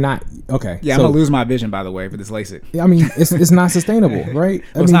 So you're not okay. Yeah, so, I'm gonna lose my vision, by the way, for this LASIK. I mean, it's not sustainable, right?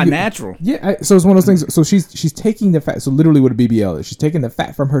 It's not natural. Yeah, so it's one of those things. So she's taking the fat. So literally, what a BBL is, she's taking the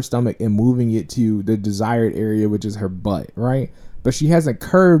fat from her stomach and moving it to the desired area, which is her butt, right? But she hasn't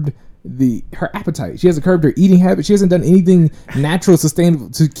curbed her appetite. She hasn't curbed her eating habit. She hasn't done anything natural,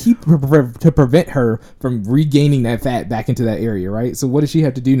 sustainable to prevent her from regaining that fat back into that area, right? So what does she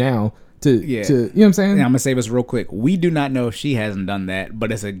have to do now to you know what I'm saying? And I'm gonna say this real quick. We do not know if she hasn't done that,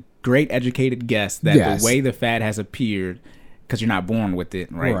 but it's a great educated guess that the way the fat has appeared, because you're not born with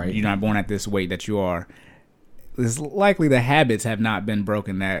it, right? You're not born at this weight that you are. It's likely the habits have not been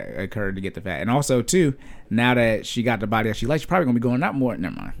broken that occurred to get the fat. And also, too, now that she got the body that she likes, she's probably going to be going out more.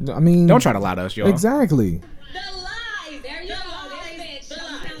 Never mind. I mean, don't try to lie to us, y'all. Exactly. The lies. There you go.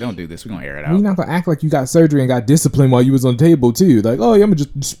 Bitch. Don't do this. We're going to air it out. You're not going to act like you got surgery and got discipline while you was on the table, too. Like, oh, yeah, I'm going to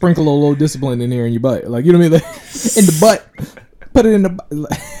just sprinkle a little discipline in there in your butt. Like, you know what I mean? Like, in the butt. Put it in the butt.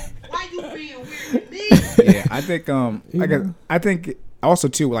 Why you being weird to me? Yeah, I think, I think also,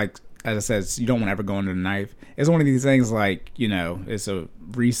 too, like, as I said, you don't want to ever go under the knife. It's one of these things like, it's a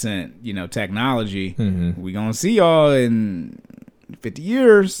recent, technology. Mm-hmm. We're going to see y'all in 50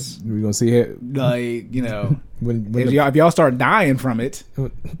 years. We're going to see it. Like, if y'all start dying from it,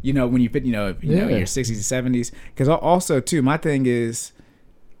 when you fit, your 60s and 70s. Because also, too, my thing is,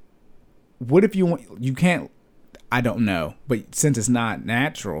 what if you can't, I don't know, but since it's not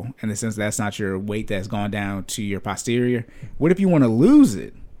natural, in the sense that's not your weight that's gone down to your posterior, what if you want to lose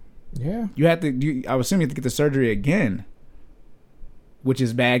it? Yeah, you have to. I would assume you have to get the surgery again, which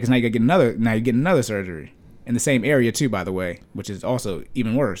is bad because now you get another. Now you get another surgery in the same area too, by the way, which is also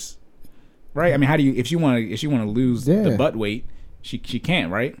even worse, right? I mean, how do you if she want to lose the butt weight, she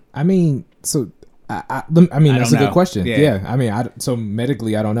can't, right? I mean, so I mean that's a good question. Yeah. I mean, so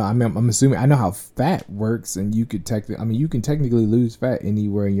medically, I don't know. I mean, I'm assuming I know how fat works, and you could you can technically lose fat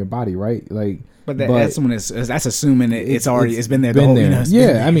anywhere in your body, right? Like. But that's assuming it's been there.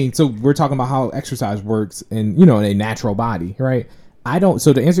 Yeah, I mean, so we're talking about how exercise works in in a natural body, right?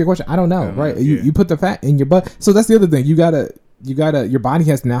 So to answer your question, I don't know, right? You put the fat in your butt. So that's the other thing. You gotta your body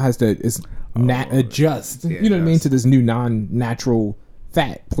has to adjust. You know what I mean, to this new non-natural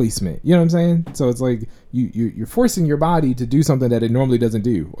fat placement. You know what I'm saying? So it's like you're forcing your body to do something that it normally doesn't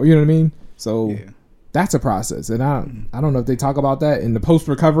do. Or you know what I mean? So. Yeah. That's a process, and I don't know if they talk about that in the post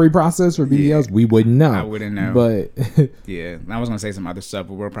recovery process for BBLs. Yeah. We wouldn't know. I wouldn't know. But yeah, I was gonna say some other stuff,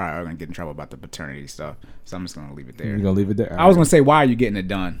 but we're probably gonna get in trouble about the paternity stuff, so I'm just gonna leave it there. You're gonna leave it there. I was gonna say, why are you getting it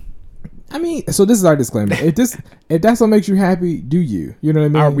done? I mean, so this is our disclaimer. If that's what makes you happy, do you? You know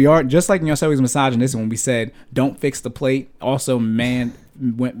what I mean? We are just like said we was misogynistic when we said don't fix the plate. Also, men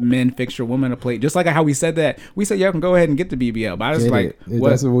fix your woman a plate. Just like how we said that, we said y'all can go ahead and get the BBL. But I was like,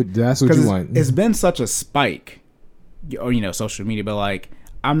 that's what you want. It's been such a spike, or social media. But like,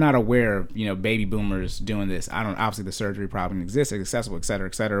 I'm not aware of baby boomers doing this. I don't. Obviously, the surgery probably exists, it's accessible, et cetera,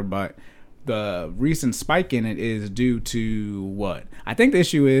 et cetera. But the recent spike in it is due to what? I think the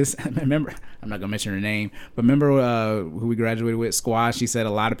issue is, remember, I'm not gonna mention her name, but remember who we graduated with, Squash. She said a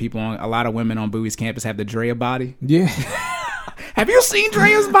lot of women on Bowie's campus have the Drea body. Yeah. Have you seen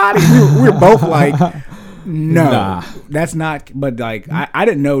Drea's body? We're both like, no, that's not. But like, I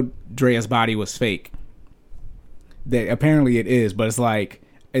didn't know Drea's body was fake. That apparently it is, but it's like,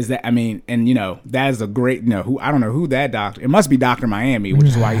 is that? I mean, and that is a great. Who I don't know who that doctor. It must be Dr. Miami, which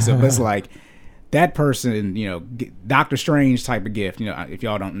is why he said. But it's like that person, Doctor Strange type of gift. If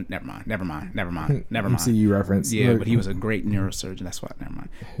y'all don't, never mind. MCU reference. Yeah, but he was a great neurosurgeon. That's why. Never mind.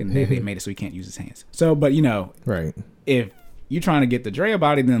 And they made it so he can't use his hands. So, but right. If you're trying to get the Drea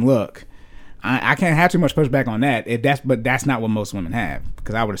body, then look, I can't have too much pushback on that. But that's not what most women have,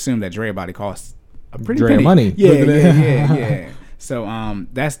 because I would assume that Drea body costs a pretty Drea penny. money. Yeah. So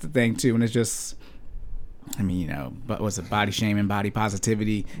that's the thing too, and it's just I mean, but what's it, body shaming, body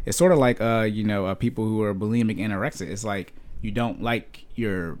positivity? It's sort of like, people who are bulimic, anorexic. It's like you don't like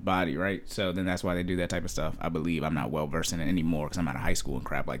your body, right? So then that's why they do that type of stuff. I believe. I'm not well versed in it anymore because I'm out of high school and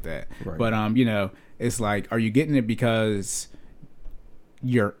crap like that. Right. But it's like, are you getting it because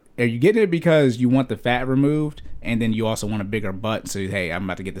you want the fat removed, and then you also want a bigger butt? So hey, I'm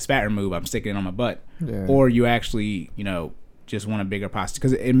about to get this fat removed. I'm sticking it on my butt, or you actually, just want a bigger posture?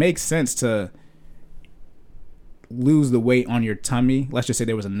 Because it makes sense to lose the weight on your tummy. Let's just say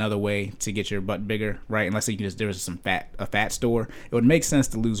there was another way to get your butt bigger, right? And let's say there was a fat store. It would make sense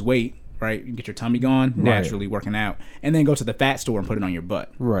to lose weight, right? You can get your tummy gone naturally, working out, and then go to the fat store and put it on your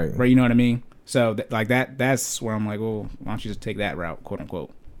butt, right? You know what I mean? So that's where I'm like, well, why don't you just take that route, quote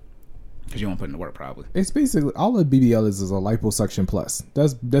unquote? Because you won't put in the work, probably. It's basically all a BBL is a liposuction plus.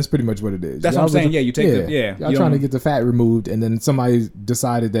 That's pretty much what it is. That's what I'm saying. You take y'all trying to get the fat removed, and then somebody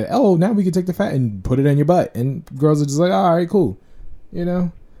decided that now we can take the fat and put it in your butt, and girls are just like, all right, cool,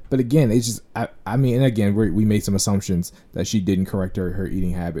 But again, it's just I mean, and again, we made some assumptions that she didn't correct her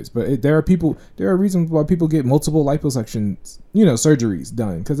eating habits, but there are reasons why people get multiple liposuction surgeries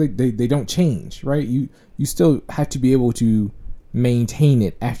done, because they don't change, right? You still have to be able to maintain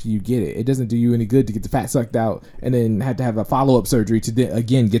it after you get it. It doesn't do you any good to get the fat sucked out and then have to have a follow-up surgery to then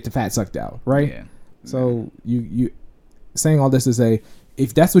again get the fat sucked out, right? Yeah. So you saying all this to say,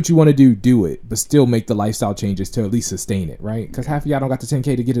 if that's what you want to do it, but still make the lifestyle changes to at least sustain it, right? Because half of y'all don't got the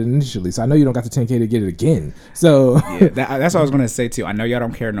 10K to get it initially, so I know you don't got the 10K to get it again. So that's what I was going to say too. I know y'all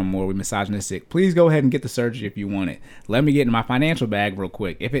don't care no more. We're misogynistic. Please go ahead and get the surgery if you want it. Let me get in my financial bag real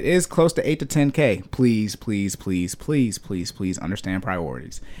quick. If it is close to 8 to 10K, please, please, please, please, please, please understand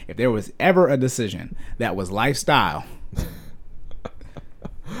priorities. If there was ever a decision that was lifestyle,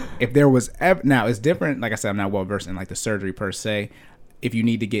 if there was ever, now it's different. Like I said, I'm not well versed in like the surgery per se. If you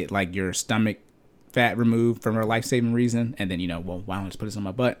need to get like your stomach fat removed for a life-saving reason, and then why don't I just put this on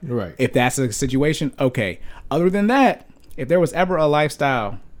my butt? Right. If that's a situation, okay. Other than that, if there was ever a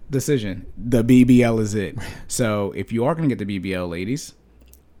lifestyle decision, the BBL is it. So if you are going to get the BBL, ladies,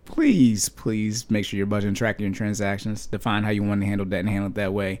 please make sure you're budgeting, tracking your transactions, define how you want to handle debt and handle it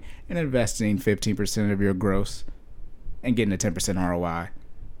that way, and investing 15% of your gross and getting a 10% ROI.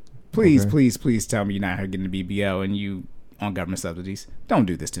 Please tell me you're not getting the BBL and you on government subsidies. Don't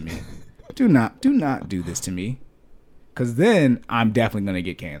do this to me. Do not do this to me, because then I'm definitely going to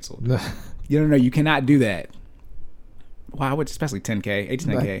get canceled. You cannot do that. Why would, especially 10K, 8 to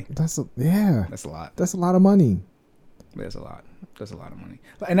 10K? That's a lot. That's a lot of money. That's a lot of money.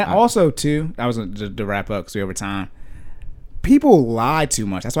 And that also too, I was to wrap up because we're over time. People lie too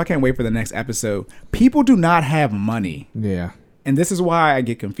much. That's why I can't wait for the next episode. People do not have money. Yeah. And this is why I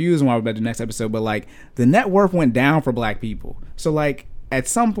get confused and why we're about to do the next episode. But like, the net worth went down for black people. So like, at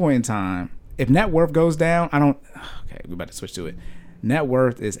some point in time, if net worth goes down, okay, we're about to switch to it. Net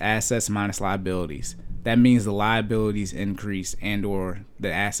worth is assets minus liabilities. That means the liabilities increased and or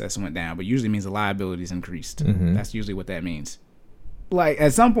the assets went down, but usually means the liabilities increased. Mm-hmm. That's usually what that means. Like,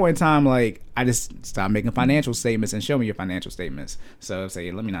 at some point in time, like, I just stopped making financial statements and show me your financial statements. So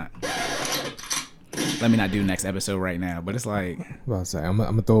say, let me not do next episode right now, but it's like, well, sorry, I'm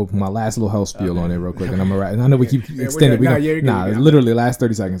gonna throw my last little health spiel on there real quick, and I'm gonna. And I know we keep extending. Literally last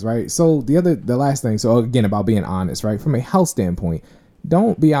 30 seconds, right? So the last thing. So again, about being honest, right? From a health standpoint,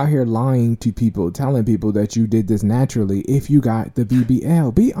 don't be out here lying to people, telling people that you did this naturally if you got the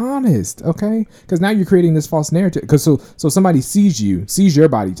BBL. Be honest, okay? Because now you're creating this false narrative. Because so somebody sees your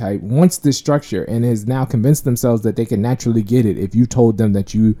body type, wants this structure, and has now convinced themselves that they can naturally get it if you told them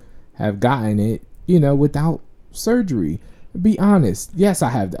that you have gotten it, without surgery. Be honest. Yes, I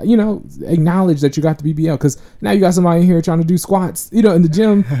have that. Acknowledge that you got the BBL, because now you got somebody in here trying to do squats, in the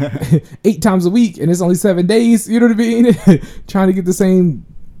gym 8 times a week, and it's only 7 days. You know what I mean? Trying to get the same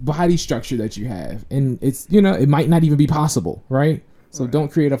body structure that you have, and it's it might not even be possible, right? So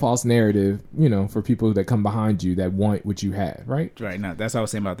don't create a false narrative, for people that come behind you that want what you have, right? Right. Now, that's what I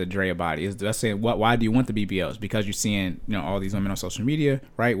was saying about the Drea body. That's saying, why do you want the BBLs? Because you're seeing, all these women on social media,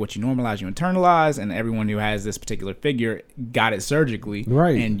 right? What you normalize, you internalize, and everyone who has this particular figure got it surgically,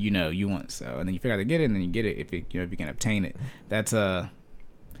 right? And you want so, and then you figure out to get it, and then you get it if you can obtain it. That's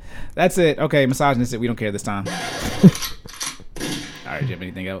it. Okay, misogynistic. We don't care this time. All right. Do you have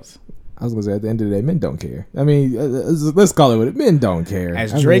anything else? I was gonna say, at the end of the day, men don't care. I mean, let's call it what it. Men don't care.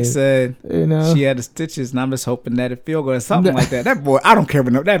 As Drake said, she had the stitches, and I'm just hoping that it feel good or something like that. That boy, I don't care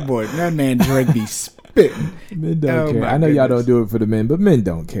about that boy. That man Drake be Spitting. Men don't Oh, care. my I know y'all goodness. don't do it for the men, but men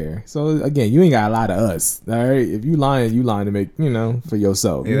don't care. So again, you ain't got to lie to us. All right, if you lying to make for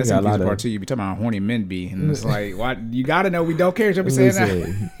yourself. Yeah, You that's ain't the got a lot part of. too. You be talking about how horny men be, and it's like, why? You gotta know we don't care. Should be saying that.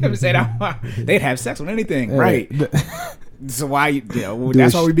 Listen. Should be saying that. They'd have sex with anything, Hey, right? So why?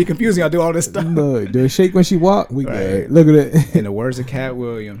 That's why we be confusing. Y'all do all this stuff. Look, do a shake when she walk. We Right. good. Look at it. In the words of Cat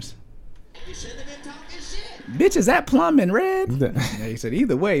Williams, You shouldn't have been talking shit. bitch, is that plumbing red? Yeah, he said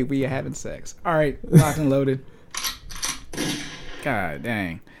either way we are having sex. All right, locked and loaded. God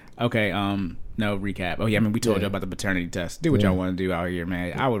dang. Okay, no recap. Oh yeah, I mean we told Yeah. you about the paternity test. Do what y'all want to do out here,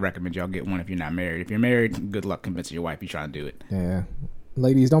 man. I would recommend y'all get one if you're not married. If you're married, good luck convincing your wife you're trying to do it. Yeah.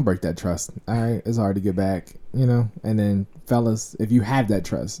 Ladies, don't break that trust. All right, it's hard to get back, And then, fellas, if you have that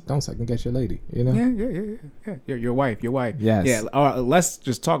trust, don't second guess your lady, Yeah. Your wife. Yes. Yeah. Let's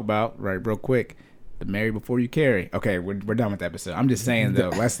just talk about real quick. The marry before you carry. Okay, we're done with the episode. I'm just saying though.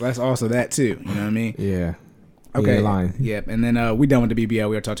 Let's also that too. You know what I mean? Yeah. Okay. Ain't lying. Yep. And then we done with the BBL.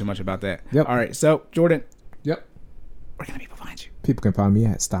 We don't talk too much about that. Yep. All right. So Jordan, Yep. where can people find you? People can find me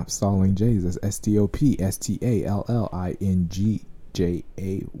at Stop Stalling Jays. That's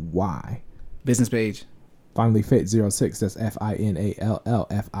STOPSTALLINGJAY. Business page. Finally Fit 06. That's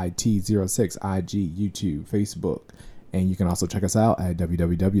FINALLFIT 06. IG, YouTube, Facebook. And you can also check us out at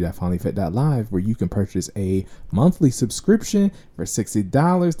www.finallyfit.live, where you can purchase a monthly subscription for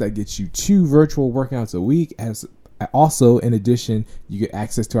 $60 that gets you 2 virtual workouts a week. As also, in addition, you get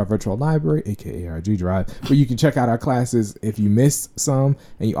access to our virtual library, aka our G Drive, where you can check out our classes if you missed some,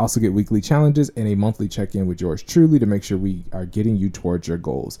 and you also get weekly challenges and a monthly check-in with yours truly to make sure we are getting you towards your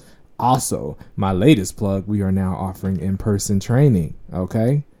goals. Also, my latest plug, we are now offering in-person training.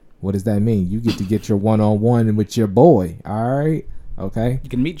 Okay, what does that mean? You get to get your one-on-one with your boy. All right. Okay. You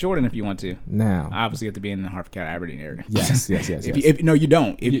can meet Jordan if you want to. Now, Obviously, you have to be in the Hartford County, Aberdeen area. yes. No, you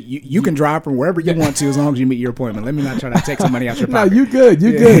don't. If you can drive from wherever you want to as long as you meet your appointment. Let me not try to take some money out your No, pocket. you good.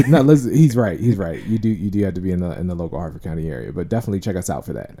 You good. No, listen, he's right. You do have to be in the local Hartford County area, but definitely check us out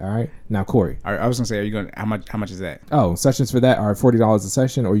for that. All right. Now, Corey. All right, I was gonna say, are you going? How much is that? Oh, sessions for that are $40 a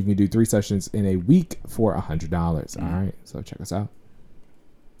session, or you can do 3 sessions in a week for $100. All right. So check us out.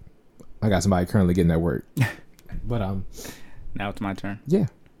 I got somebody currently getting that work, but Now it's my turn. yeah.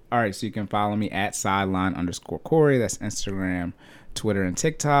 All right, so you can follow me at sideline_Corey. That's Instagram, Twitter, and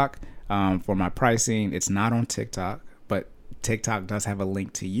TikTok. For my pricing, it's not on TikTok, but TikTok does have a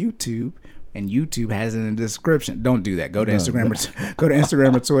link to YouTube, and YouTube has it in the description. Don't do that. Go to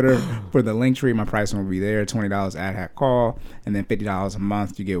Instagram or Twitter for the link tree. My pricing will be there. $20 ad hoc call, and then $50 a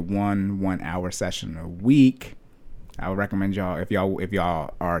month. You get one 1-hour session a week. I would recommend y'all if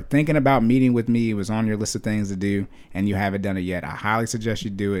y'all are thinking about meeting with me, it was on your list of things to do, and you haven't done it yet. I highly suggest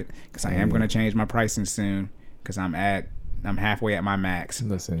you do it because I am going to change my pricing soon because I'm halfway at my max.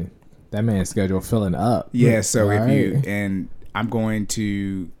 Listen, that man's schedule filling up. Yeah, so All if you right. and I'm going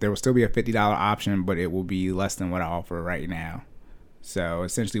to, there will still be a $50 option, but it will be less than what I offer right now. So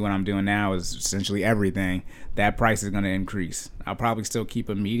essentially what I'm doing now is essentially everything. That price is going to increase. I'll probably still keep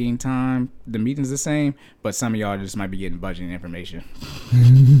a meeting time. The meeting's the same, but some of y'all just might be getting budgeting information.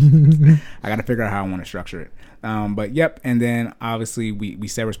 I got to figure out how I want to structure it. But yep. And then obviously we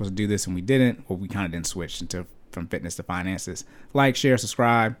said we're supposed to do this and we didn't. Well, we kind of didn't switch from fitness to finances. Like, share,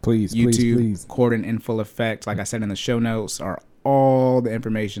 subscribe. Please, YouTube, please. Corden in full effect. Like I said in the show notes are all the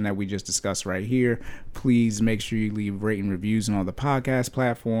information that we just discussed right here. Please make sure you leave rating reviews on all the podcast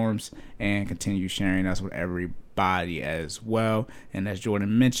platforms and continue sharing us with everybody as well. And as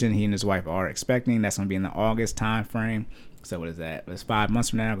Jordan mentioned, he and his wife are expecting. That's going to be in the August time frame. So what is that? It's 5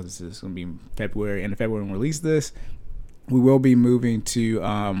 months from now because this is going to be February, end of February when we release this. We will be moving to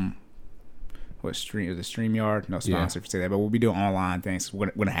StreamYard? No sponsor for say that, but we'll be doing online things.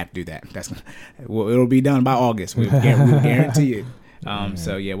 We're gonna have to do that. It'll be done by August. We'll guarantee it.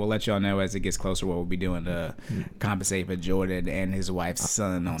 So yeah, we'll let y'all know as it gets closer what we'll be doing to compensate for Jordan and his wife's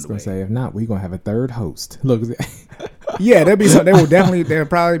son on the way. Say, if not, we're gonna have a third host. Look, Yeah, there'll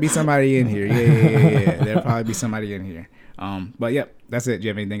probably be somebody in here. Yeah. There'll probably be somebody in here. But yep, that's it. Do you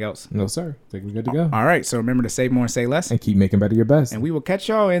have anything else? no sir. Think we're good to go. All right. So remember to save more and say less, And keep making better your best. and we will catch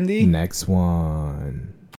y'all in the next one.